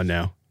 Oh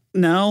no.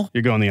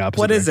 You're going the opposite.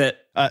 What is it?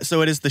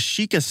 So it is the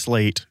Sheikah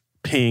Slate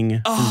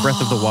ping from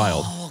Breath of the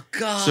Wild. Oh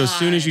God. So as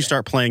soon as you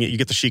start playing it, you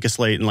get the Sheikah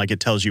Slate and like it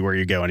tells you where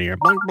you're going. And you're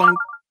blank, blank.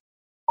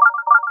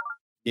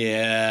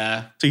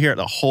 Yeah. So you hear it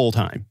the whole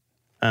time.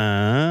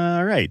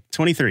 All right.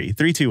 23,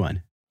 3, 2,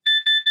 1.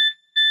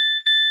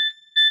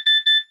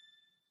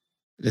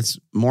 It's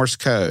Morse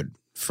code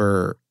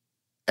for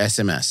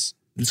SMS.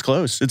 It's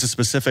close. It's a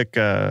specific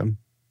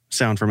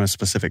sound from a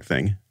specific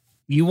thing.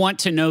 You want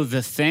to know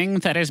the thing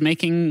that is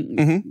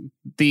making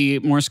the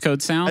Morse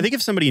code sound? I think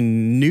if somebody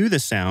knew the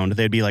sound,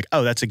 they'd be like,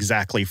 oh, that's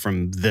exactly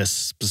from this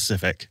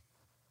specific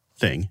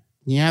thing.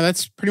 Yeah,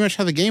 that's pretty much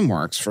how the game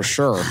works, for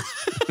sure.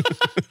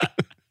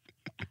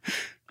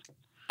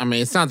 I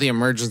mean, it's not the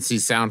emergency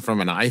sound from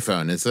an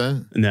iPhone, is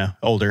it? No,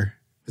 older.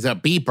 It's a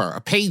beeper,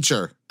 a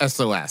pager,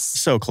 SOS.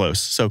 So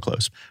close, so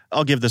close.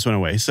 I'll give this one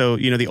away. So,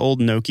 you know, the old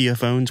Nokia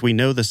phones, we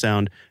know the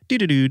sound,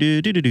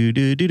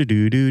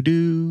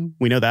 do-do-do-do-do-do-do-do-do-do.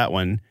 We know that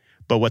one.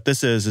 But what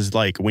this is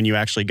like when you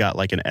actually got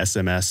like an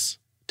SMS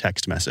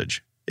text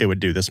message, it would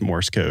do this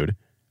Morse code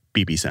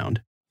beepy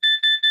sound.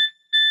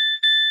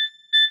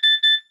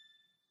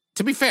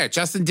 To be fair,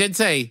 Justin did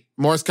say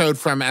Morse code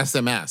from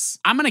SMS.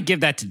 I'm going to give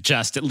that to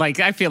Justin. Like,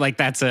 I feel like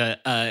that's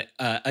a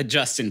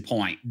Justin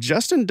point.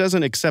 Justin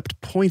doesn't accept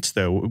points,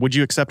 though. Would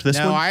you accept this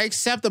one? No, I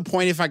accept the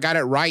point if I got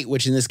it right,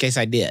 which in this case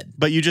I did.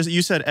 But you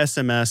said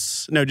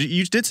SMS. No,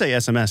 you did say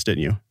SMS,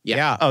 didn't you?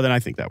 Yeah. Oh, then I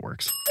think that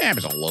works.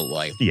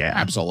 Absolutely. Yeah.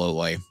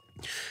 Absolutely.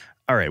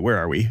 All right, where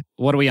are we?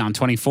 What are we on,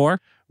 24?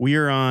 We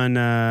are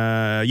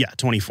on,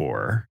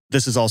 24.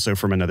 This is also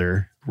from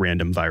another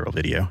random viral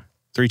video.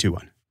 3, 2,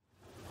 1.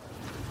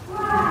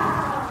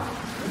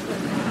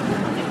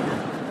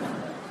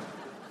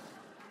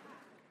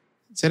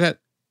 Is that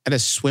at a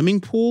swimming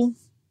pool?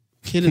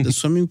 Kid at the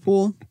swimming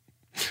pool?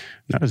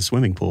 Not at a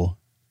swimming pool.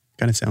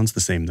 Kind of sounds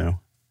the same, though.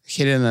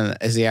 Kid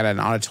is he at an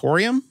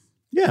auditorium?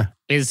 Yeah.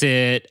 Is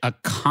it a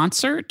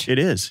concert? It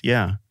is,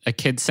 yeah. A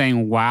kid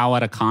saying wow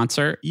at a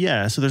concert?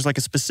 Yeah, so there's like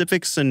a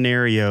specific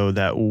scenario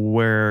that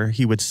where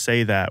he would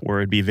say that where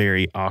it'd be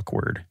very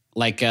awkward.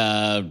 Like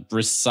a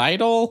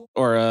recital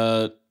or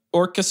a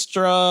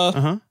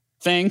orchestra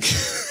thing?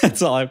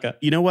 That's all I've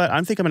got. You know what? I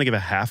think I'm going to give a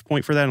half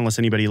point for that unless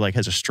anybody like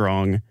has a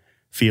strong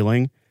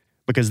feeling,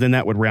 because then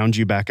that would round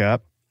you back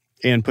up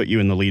and put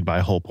you in the lead by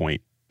a whole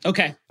point.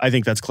 Okay. I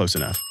think that's close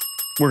enough.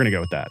 We're going to go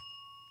with that.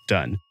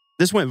 Done.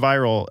 This went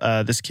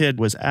viral. This kid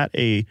was at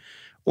a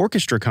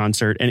orchestra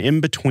concert, and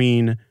in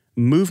between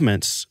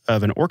movements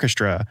of an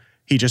orchestra,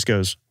 he just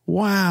goes,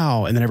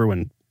 wow. And then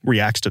everyone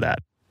reacts to that.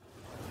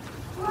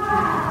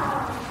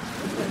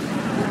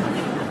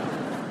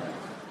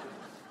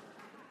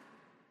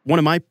 One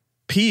of my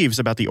peeves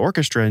about the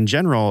orchestra in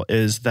general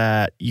is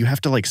that you have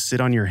to like sit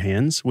on your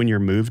hands when you're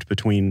moved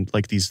between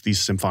like these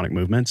symphonic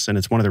movements. And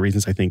it's one of the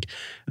reasons I think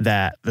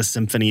that the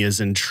symphony is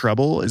in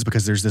trouble is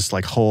because there's this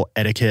like whole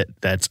etiquette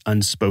that's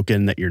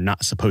unspoken that you're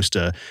not supposed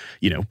to,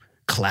 you know,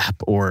 clap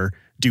or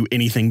do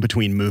anything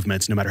between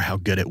movements, no matter how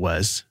good it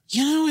was.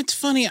 You know, it's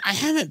funny. I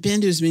haven't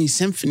been to as many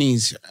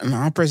symphonies and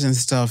operas and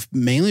stuff,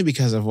 mainly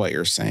because of what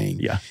you're saying.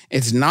 Yeah.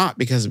 It's not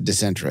because of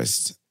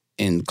disinterest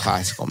in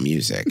classical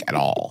music at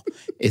all.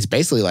 It's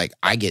basically like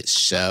I get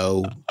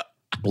so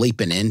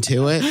bleeping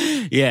into it,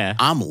 Yeah.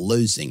 I'm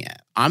losing it.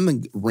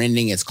 I'm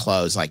rending his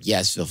clothes like,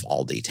 yes,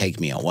 Vivaldi, take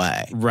me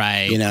away.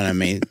 Right. You know what I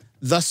mean?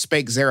 Thus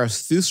spake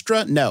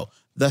Zarathustra? No,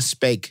 thus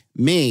spake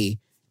me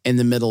in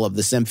the middle of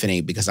the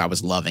symphony because I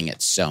was loving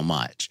it so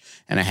much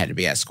and I had to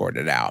be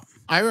escorted out.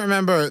 I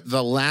remember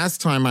the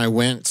last time I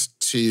went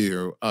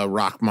to a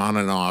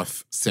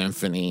Rachmaninoff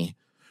symphony.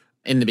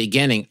 In the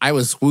beginning, I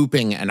was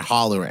whooping and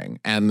hollering,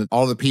 and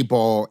all the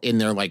people in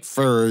their like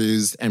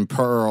furs and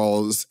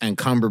pearls and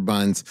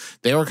cummerbunds,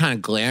 they were kind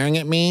of glaring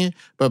at me.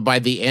 But by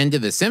the end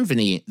of the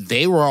symphony,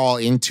 they were all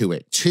into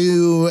it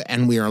too.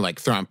 And we were like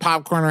throwing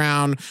popcorn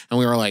around and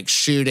we were like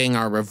shooting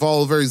our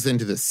revolvers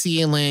into the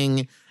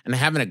ceiling and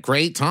having a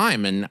great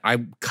time. And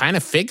I kind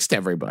of fixed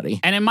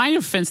everybody. And in my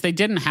defense, they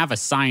didn't have a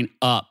sign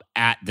up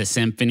at the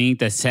symphony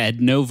that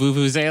said no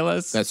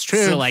vuvuzelas. That's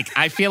true. So like,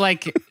 I feel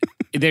like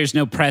there's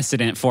no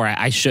precedent for it.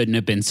 I shouldn't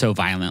have been so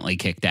violently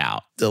kicked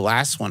out. The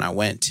last one I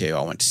went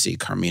to see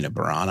Carmina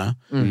Burana.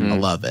 I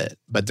love it,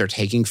 but they're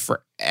taking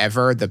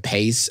forever. The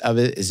pace of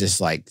it is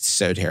just like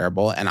so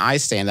terrible. And I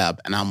stand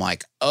up and I'm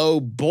like, oh,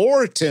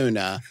 boar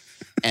tuna.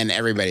 And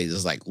everybody's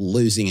just like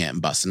losing it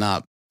and busting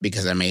up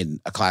because I made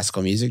a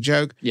classical music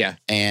joke. Yeah.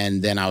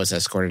 And then I was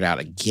escorted out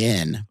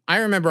again. I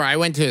remember I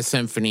went to a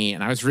symphony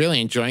and I was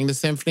really enjoying the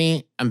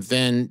symphony. And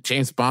then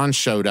James Bond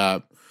showed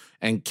up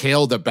and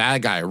killed a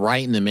bad guy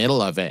right in the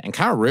middle of it and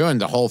kind of ruined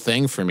the whole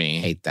thing for me.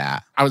 Hate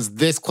that. I was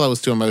this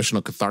close to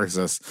emotional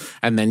catharsis.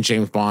 And then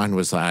James Bond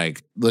was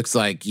like, looks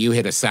like you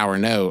hit a sour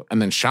note,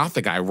 and then shot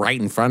the guy right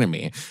in front of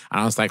me.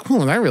 And I was like,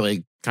 that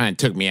really kind of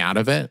took me out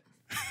of it.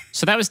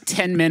 So that was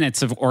 10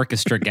 minutes of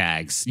orchestra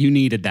gags. You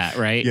needed that,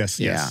 right? Yes,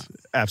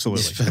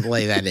 absolutely. Just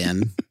lay that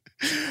in.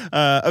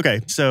 Okay,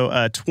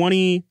 so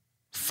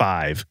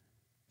 25,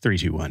 3,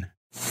 2, 1.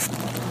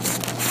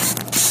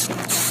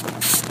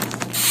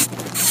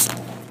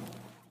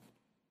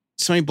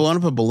 Somebody blowing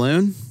up a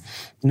balloon?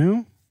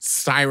 No,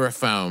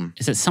 Styrofoam.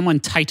 Is it someone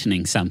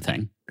tightening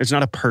something? it's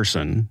not a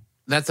person.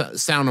 That's a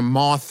sound a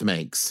moth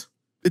makes.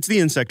 It's the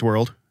insect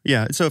world.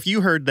 Yeah. So if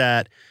you heard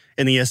that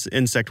in the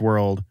insect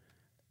world,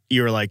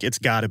 you were like, it's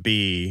got to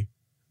be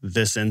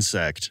this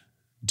insect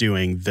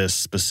doing this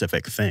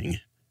specific thing.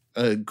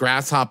 A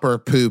grasshopper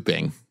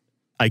pooping.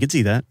 I could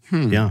see that.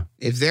 Yeah.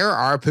 If there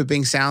are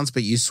pooping sounds,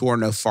 but you swore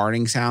no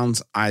farting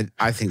sounds, I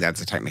think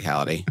that's a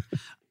technicality.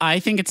 I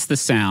think it's the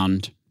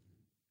sound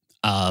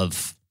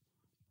of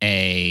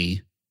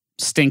a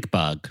stink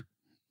bug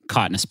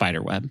caught in a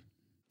spider web.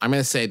 I'm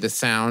going to say the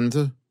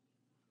sound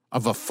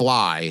of a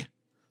fly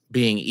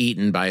being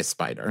eaten by a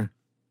spider.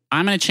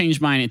 I'm going to change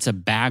mine. It's a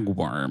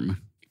bagworm.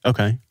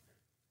 Okay.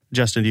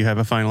 Justin, do you have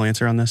a final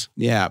answer on this?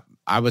 Yeah,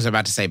 I was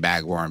about to say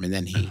bagworm, and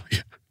then he...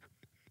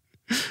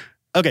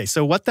 Okay,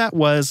 so what that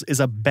was is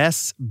a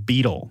Bess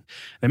beetle.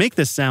 They make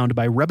this sound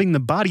by rubbing the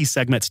body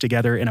segments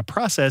together in a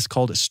process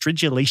called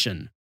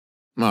stridulation.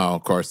 Oh,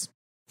 of course.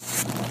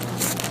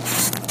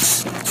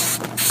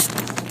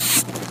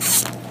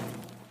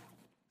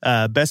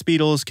 Bess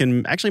beetles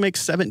can actually make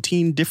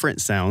 17 different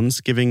sounds,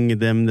 giving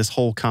them this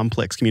whole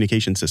complex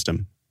communication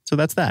system. So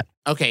that's that.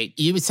 Okay,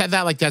 you said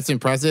that like that's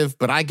impressive,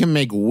 but I can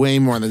make way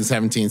more than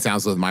 17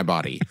 sounds with my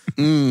body.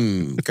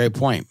 Great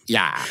point.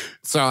 Yeah.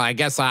 So I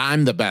guess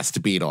I'm the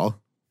best beetle,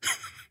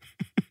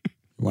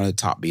 One of the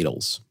top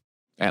Beatles.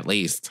 at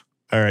least.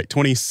 All right,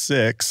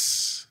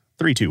 26,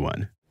 3, 2,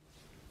 1.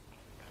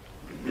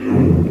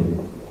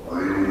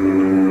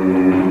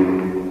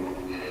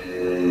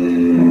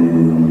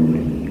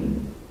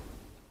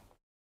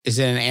 Is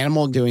it an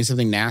animal doing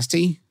something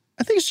nasty?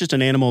 I think it's just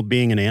an animal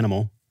being an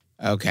animal.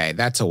 Okay,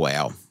 that's a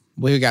whale.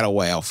 We got a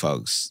whale,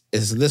 folks.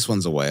 This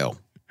one's a whale.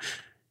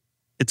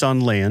 It's on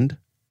land.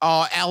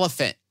 Oh,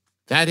 elephant.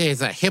 That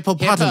is a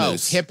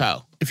hippopotamus.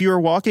 Hippo. If you were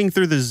walking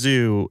through the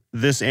zoo,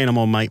 this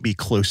animal might be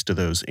close to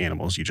those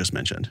animals you just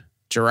mentioned.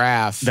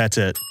 Giraffe. That's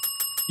it.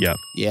 Yep.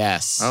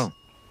 Yes. Oh.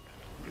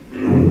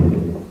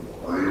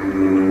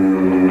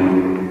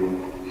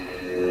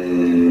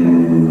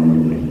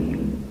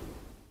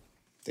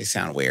 They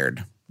sound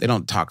weird. They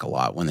don't talk a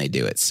lot. When they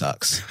do, it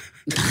sucks.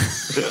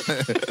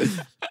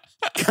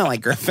 Kind of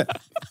like Griffin.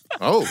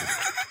 Oh.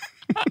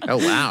 Oh,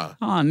 wow.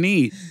 Oh,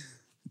 neat.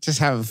 Just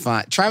having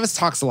fun. Travis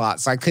talks a lot,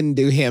 so I couldn't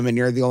do him, and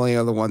you're the only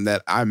other one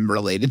that I'm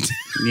related to.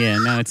 Yeah,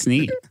 no, it's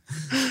neat.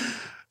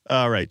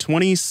 All right,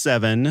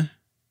 27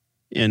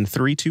 in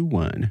 3, 2,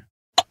 1.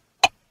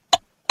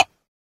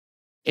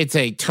 It's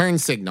a turn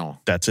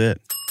signal. That's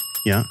it.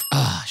 Yeah.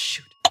 Oh,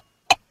 shoot.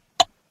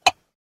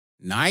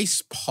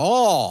 Nice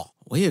Paul.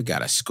 We have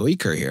got a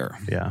squeaker here.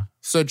 Yeah.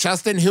 So,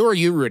 Justin, who are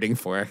you rooting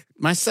for?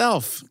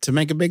 Myself to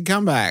make a big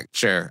comeback.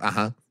 Sure.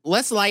 Uh-huh.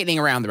 Let's lightning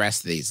around the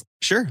rest of these.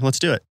 Sure, let's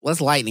do it.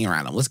 Let's lightning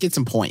around them. Let's get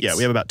some points. Yeah,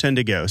 we have about 10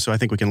 to go, so I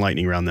think we can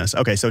lightning round this.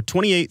 Okay, so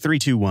 28, 3,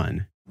 2,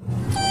 1.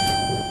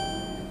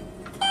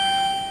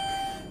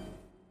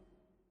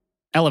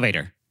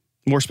 Elevator.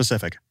 More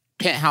specific.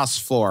 Penthouse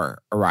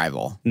floor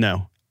arrival.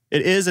 No.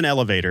 It is an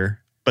elevator,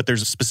 but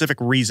there's a specific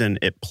reason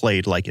it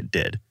played like it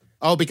did.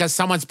 Oh, because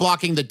someone's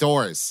blocking the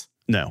doors.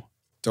 No.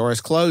 Door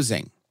is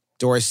closing.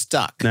 Door is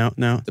stuck.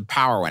 No. The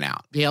power went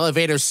out. The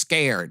elevator's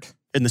scared.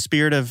 In the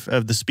spirit of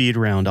the speed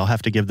round, I'll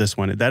have to give this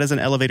one. That is an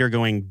elevator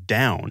going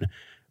down,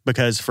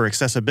 because for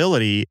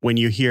accessibility, when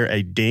you hear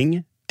a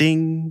ding,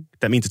 ding,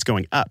 that means it's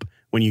going up.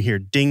 When you hear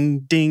ding,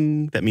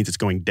 ding, that means it's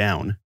going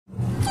down.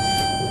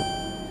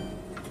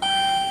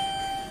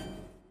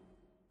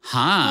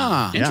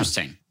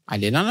 Interesting. I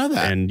did not know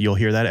that. And you'll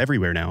hear that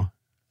everywhere now.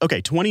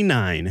 Okay,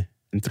 29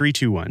 and 3,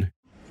 2, 1.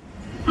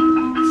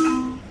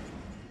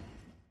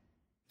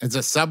 It's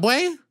a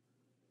subway?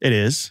 It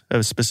is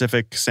a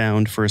specific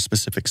sound for a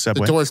specific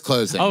subway. The door's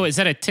closing. Oh, is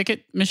that a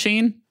ticket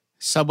machine?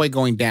 Subway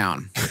going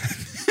down.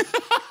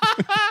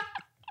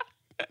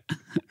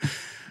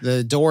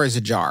 The door is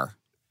ajar.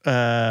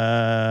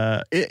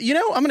 I'm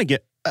going to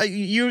get...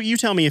 you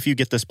tell me if you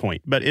get this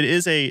point, but it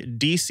is a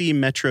DC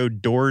Metro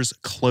doors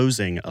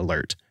closing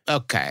alert.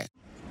 Okay.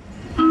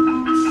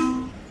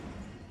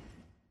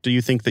 Do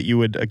you think that you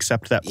would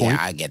accept that point? Yeah,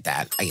 I get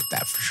that. I get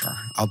that for sure.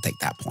 I'll take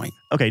that point.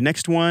 Okay,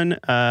 next one,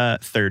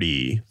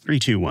 30. 3,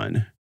 2,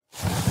 1.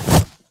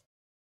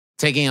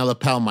 Taking a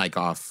lapel mic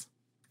off.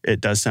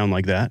 It does sound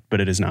like that, but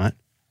it is not.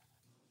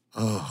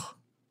 Oh.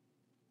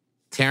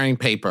 Tearing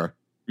paper.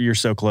 You're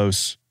so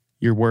close.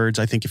 Your words,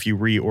 I think if you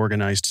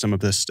reorganized some of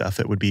this stuff,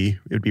 it would be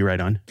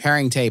right on.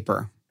 Tearing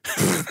taper.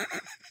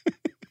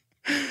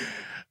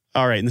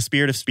 All right, in the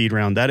spirit of speed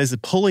round, that is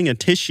pulling a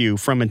tissue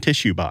from a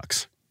tissue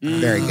box.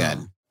 Very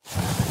good.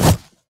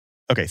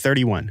 Okay,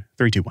 31.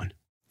 3, 2, 1.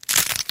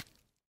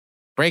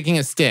 Breaking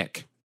a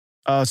stick.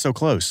 So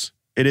close.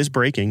 It is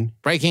breaking.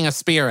 Breaking a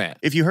spirit.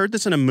 If you heard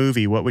this in a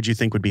movie, what would you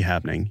think would be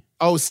happening?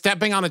 Oh,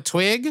 stepping on a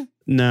twig?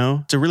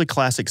 No, it's a really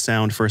classic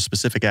sound for a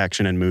specific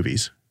action in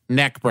movies.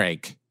 Neck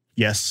break.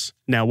 Yes.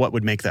 Now, what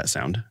would make that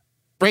sound?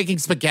 Breaking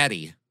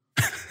spaghetti.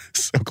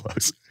 So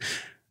close.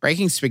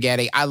 Breaking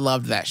Spaghetti. I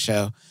loved that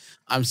show.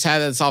 I'm sad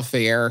that it's off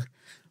the air,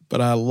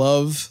 but I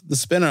love the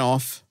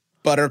spinoff,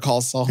 Butter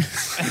Call Saul.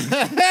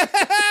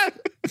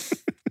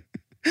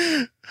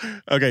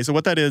 Okay, so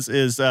what that is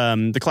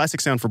the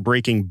classic sound for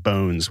breaking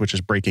bones, which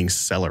is breaking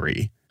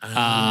celery.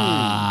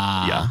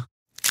 Yeah.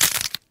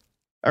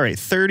 All right,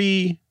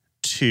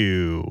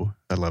 32.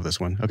 I love this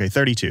one. Okay,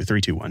 32.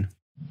 3, 2, 1.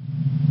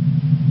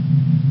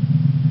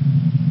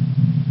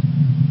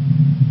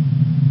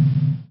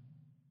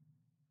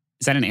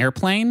 Is that an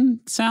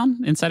airplane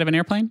sound inside of an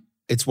airplane?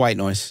 It's white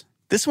noise.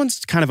 This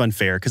one's kind of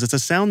unfair because it's a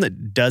sound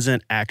that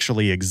doesn't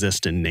actually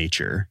exist in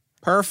nature.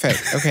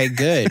 Perfect. Okay,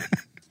 good.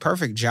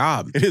 Perfect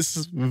job. It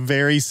is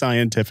very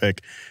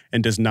scientific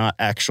and does not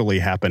actually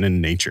happen in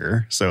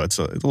nature. So it's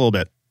a little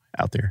bit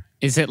out there.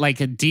 Is it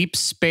like a deep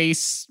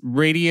space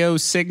radio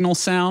signal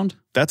sound?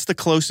 That's the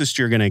closest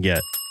you're going to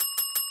get.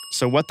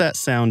 So what that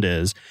sound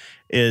is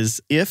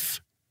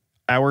if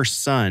our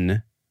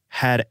sun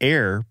had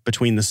air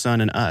between the sun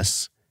and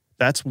us,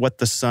 that's what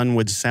the sun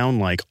would sound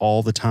like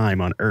all the time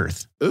on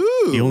Earth.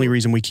 Ooh. The only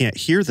reason we can't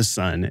hear the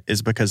sun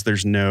is because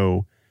there's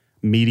no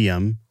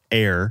medium,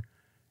 air,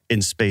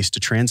 in space to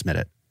transmit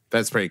it.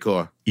 That's pretty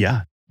cool.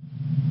 Yeah.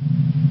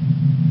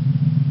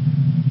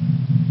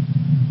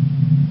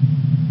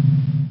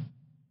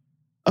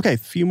 Okay, a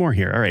few more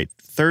here. All right,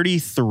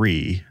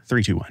 33.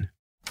 3, 2, 1.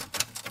 Is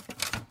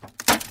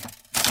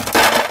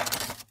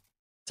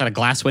that a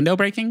glass window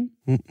breaking?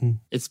 Mm-mm.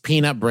 It's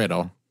peanut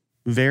brittle.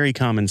 Very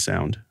common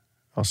sound.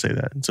 I'll say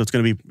that. So it's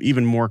going to be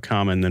even more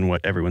common than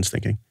what everyone's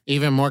thinking.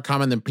 Even more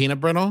common than peanut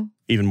brittle?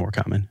 Even more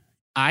common.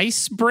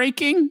 Ice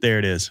breaking? There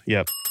it is.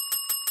 Yep.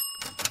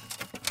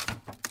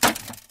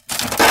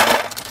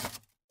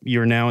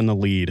 You're now in the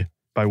lead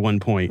by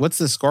 1 point. What's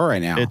the score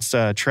right now? It's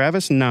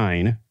Travis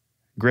 9,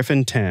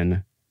 Griffin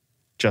 10,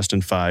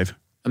 Justin 5.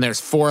 And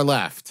there's 4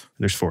 left.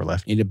 There's 4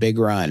 left. Need a big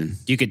run.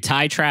 You could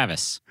tie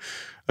Travis.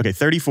 Okay,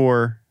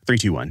 34, 3,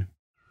 2, 1.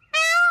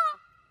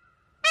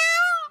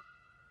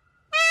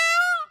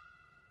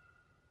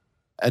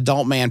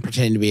 Adult man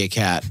pretending to be a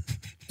cat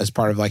as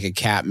part of like a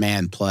cat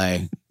man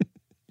play.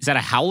 Is that a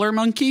howler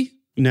monkey?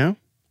 No?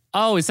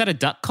 Oh, is that a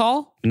duck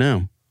call?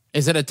 No.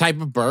 Is it a type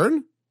of bird?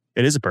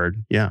 It is a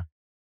bird, yeah.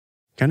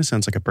 Kind of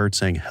sounds like a bird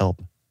saying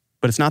help.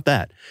 But it's not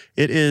that.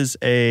 It is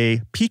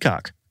a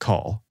peacock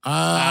call.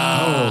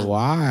 Oh,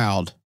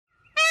 wild.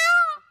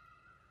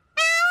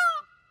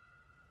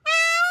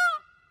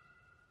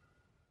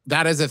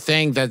 That is a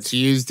thing that's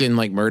used in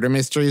like murder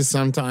mysteries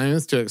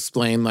sometimes to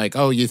explain like,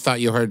 oh, you thought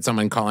you heard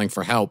someone calling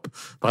for help,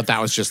 but that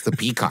was just the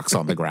peacocks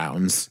on the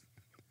grounds.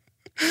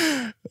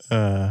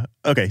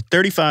 Okay,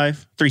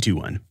 35, 3, 2,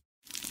 1.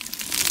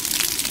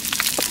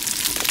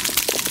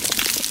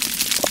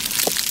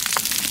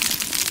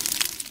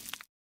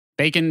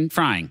 Bacon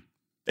frying.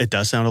 It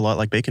does sound a lot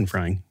like bacon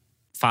frying.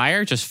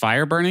 Fire? Just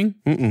fire burning?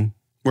 Mm-mm.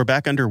 We're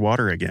back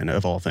underwater again,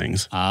 of all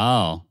things.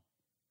 Oh.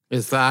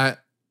 Is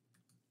that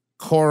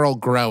coral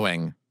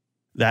growing?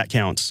 That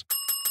counts.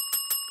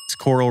 It's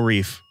coral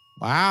reef.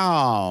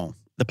 Wow.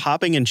 The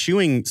popping and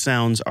chewing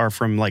sounds are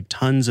from like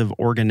tons of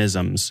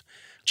organisms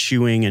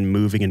chewing and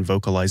moving and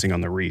vocalizing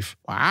on the reef.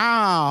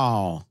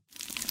 Wow.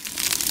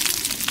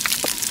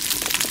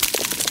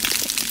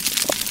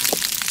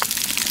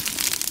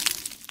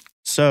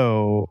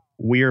 So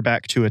we are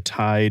back to a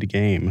tied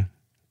game.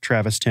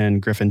 Travis 10,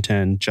 Griffin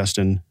 10,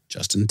 Justin.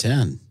 Justin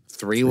 10.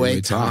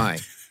 Three-way tie.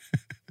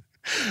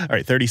 All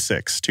right,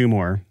 36. Two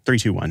more. 3,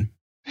 2, 1.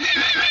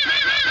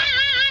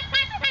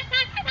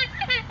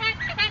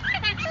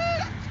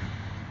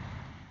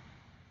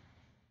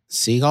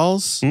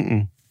 Seagulls?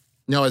 Mm-mm.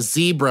 No, a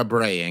zebra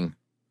braying.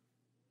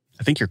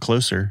 I think you're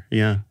closer.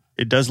 Yeah.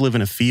 It does live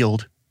in a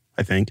field,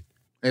 I think.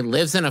 It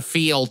lives in a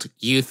field,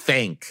 you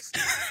think.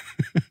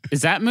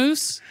 Is that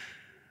moose?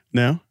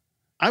 No?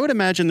 I would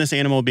imagine this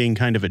animal being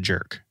kind of a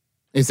jerk.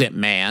 Is it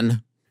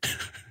man?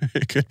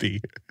 It could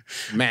be.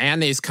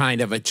 Man is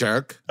kind of a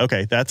jerk.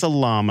 Okay, that's a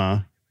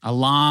llama. A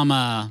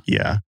llama.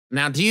 Yeah.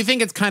 Now, do you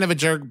think it's kind of a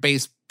jerk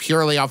based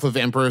purely off of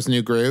Emperor's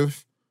New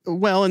Groove?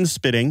 Well, and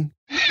spitting.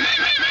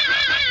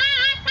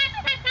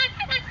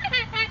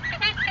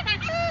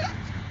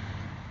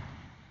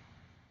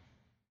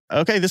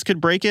 Okay, this could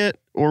break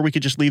it, or we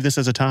could just leave this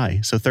as a tie.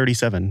 So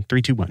 37.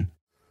 3, 2, 1.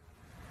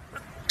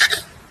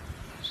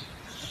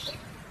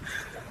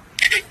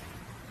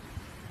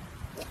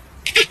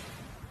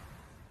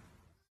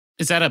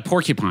 Is that a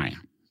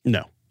porcupine?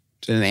 No.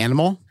 Is it an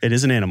animal? It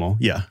is an animal,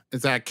 yeah.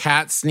 Is that a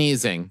cat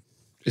sneezing?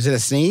 Is it a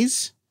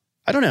sneeze?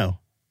 I don't know.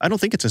 I don't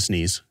think it's a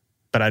sneeze,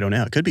 but I don't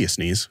know. It could be a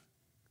sneeze.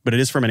 But it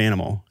is from an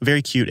animal, a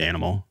very cute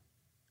animal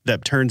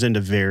that turns into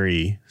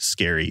very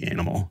scary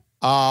animal.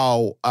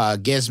 Oh,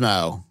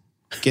 Gizmo.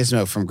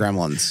 Gizmo from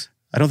Gremlins.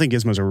 I don't think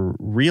Gizmo's a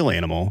real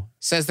animal.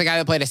 Says the guy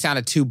that played a sound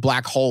of 2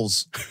 black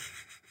holes.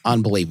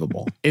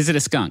 Unbelievable. Is it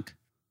a skunk?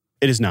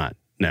 It is not,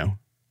 no.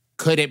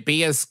 Could it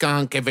be a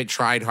skunk if it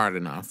tried hard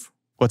enough?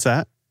 What's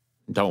that?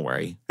 Don't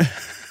worry.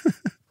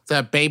 It's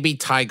a baby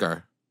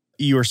tiger.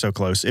 You are so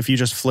close. If you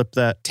just flip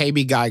that,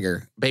 Tabby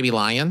Geiger. Baby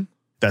lion?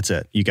 that's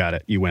it. You got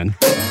it. You win.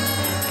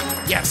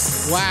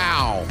 Yes.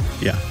 Wow.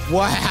 Yeah.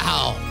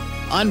 Wow.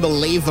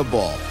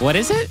 Unbelievable. What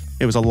is it?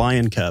 It was a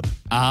lion cub.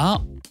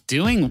 Oh,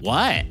 doing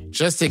what?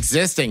 Just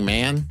existing,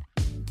 man.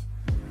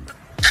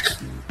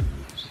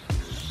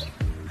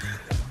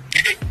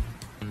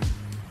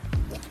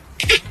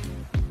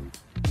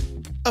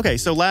 Okay,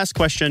 so last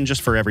question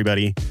just for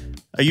everybody.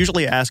 I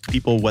usually ask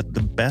people what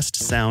the best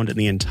sound in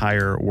the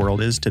entire world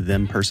is to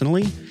them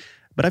personally,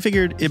 but I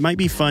figured it might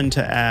be fun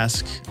to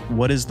ask,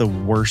 what is the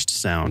worst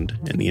sound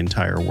in the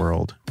entire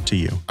world to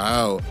you?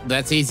 Oh,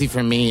 that's easy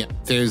for me.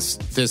 There's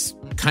this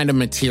kind of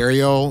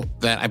material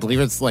that I believe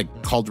it's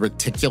like called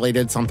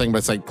reticulated something, but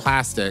it's like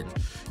plastic.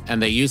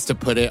 And they used to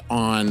put it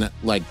on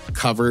like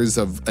covers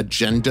of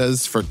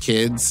agendas for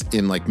kids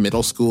in like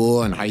middle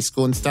school and high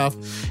school and stuff.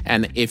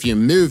 And if you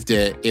moved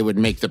it, it would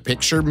make the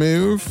picture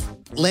move.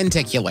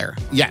 Lenticular.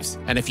 Yes.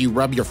 And if you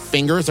rub your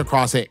fingers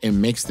across it, it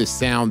makes this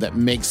sound that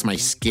makes my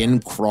skin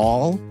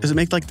crawl. Does it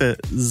make like the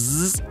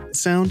zzz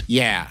sound?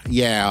 Yeah.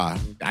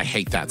 I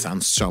hate that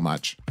sound so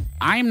much.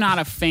 I'm not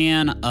a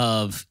fan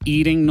of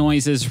eating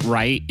noises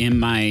right in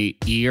my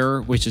ear,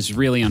 which is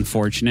really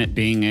unfortunate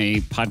being a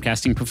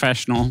podcasting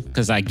professional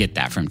because I get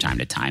that from time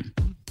to time.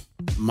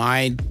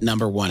 My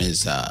number one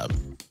is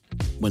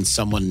when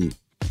someone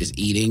is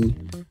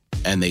eating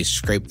and they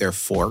scrape their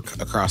fork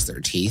across their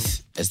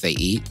teeth as they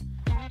eat.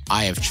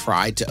 I have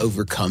tried to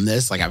overcome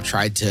this. Like I've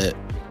tried to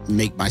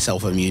make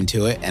myself immune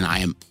to it, and I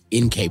am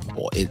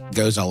incapable. It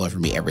goes all over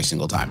me every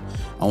single time.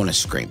 I want to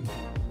scream.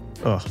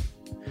 Oh,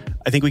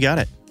 I think we got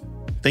it.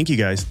 Thank you,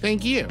 guys.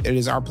 Thank you. It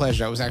is our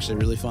pleasure. It was actually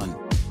really fun.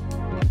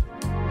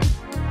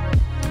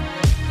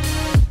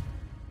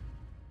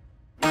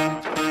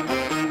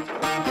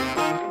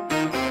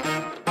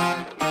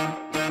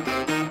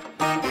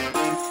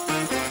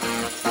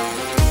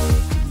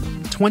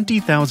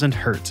 "20,000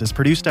 Hertz" is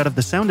produced out of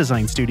the sound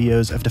design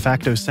studios of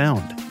DeFacto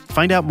Sound.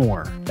 Find out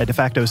more at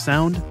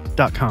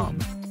defactosound.com.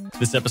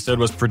 This episode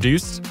was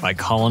produced by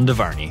Colin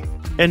DeVarney.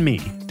 And me,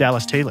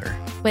 Dallas Taylor.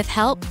 With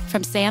help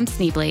from Sam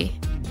Sneebly.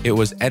 It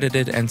was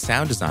edited and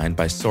sound designed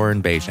by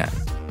Soren Bejan.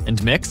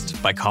 And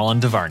mixed by Colin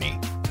DeVarney.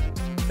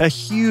 A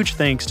huge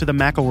thanks to the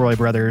McElroy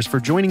brothers for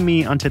joining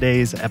me on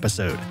today's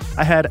episode.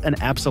 I had an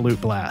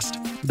absolute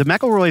blast. The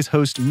McElroys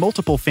host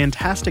multiple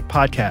fantastic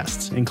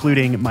podcasts,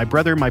 including My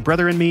Brother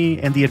and Me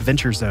and The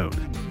Adventure Zone.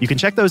 You can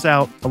check those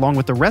out, along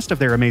with the rest of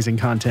their amazing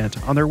content,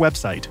 on their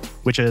website,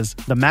 which is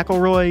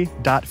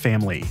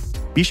themcelroy.family.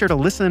 Be sure to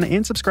listen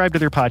and subscribe to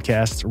their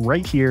podcasts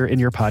right here in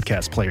your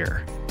podcast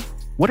player.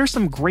 What are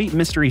some great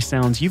mystery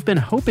sounds you've been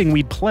hoping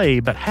we'd play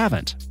but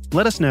haven't?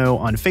 Let us know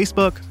on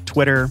Facebook,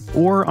 Twitter,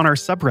 or on our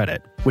subreddit,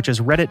 which is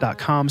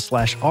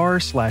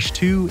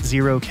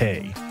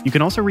reddit.com/r/20k. You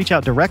can also reach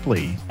out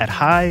directly at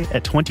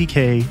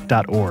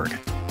hi@20k.org.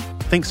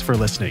 Thanks for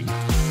listening.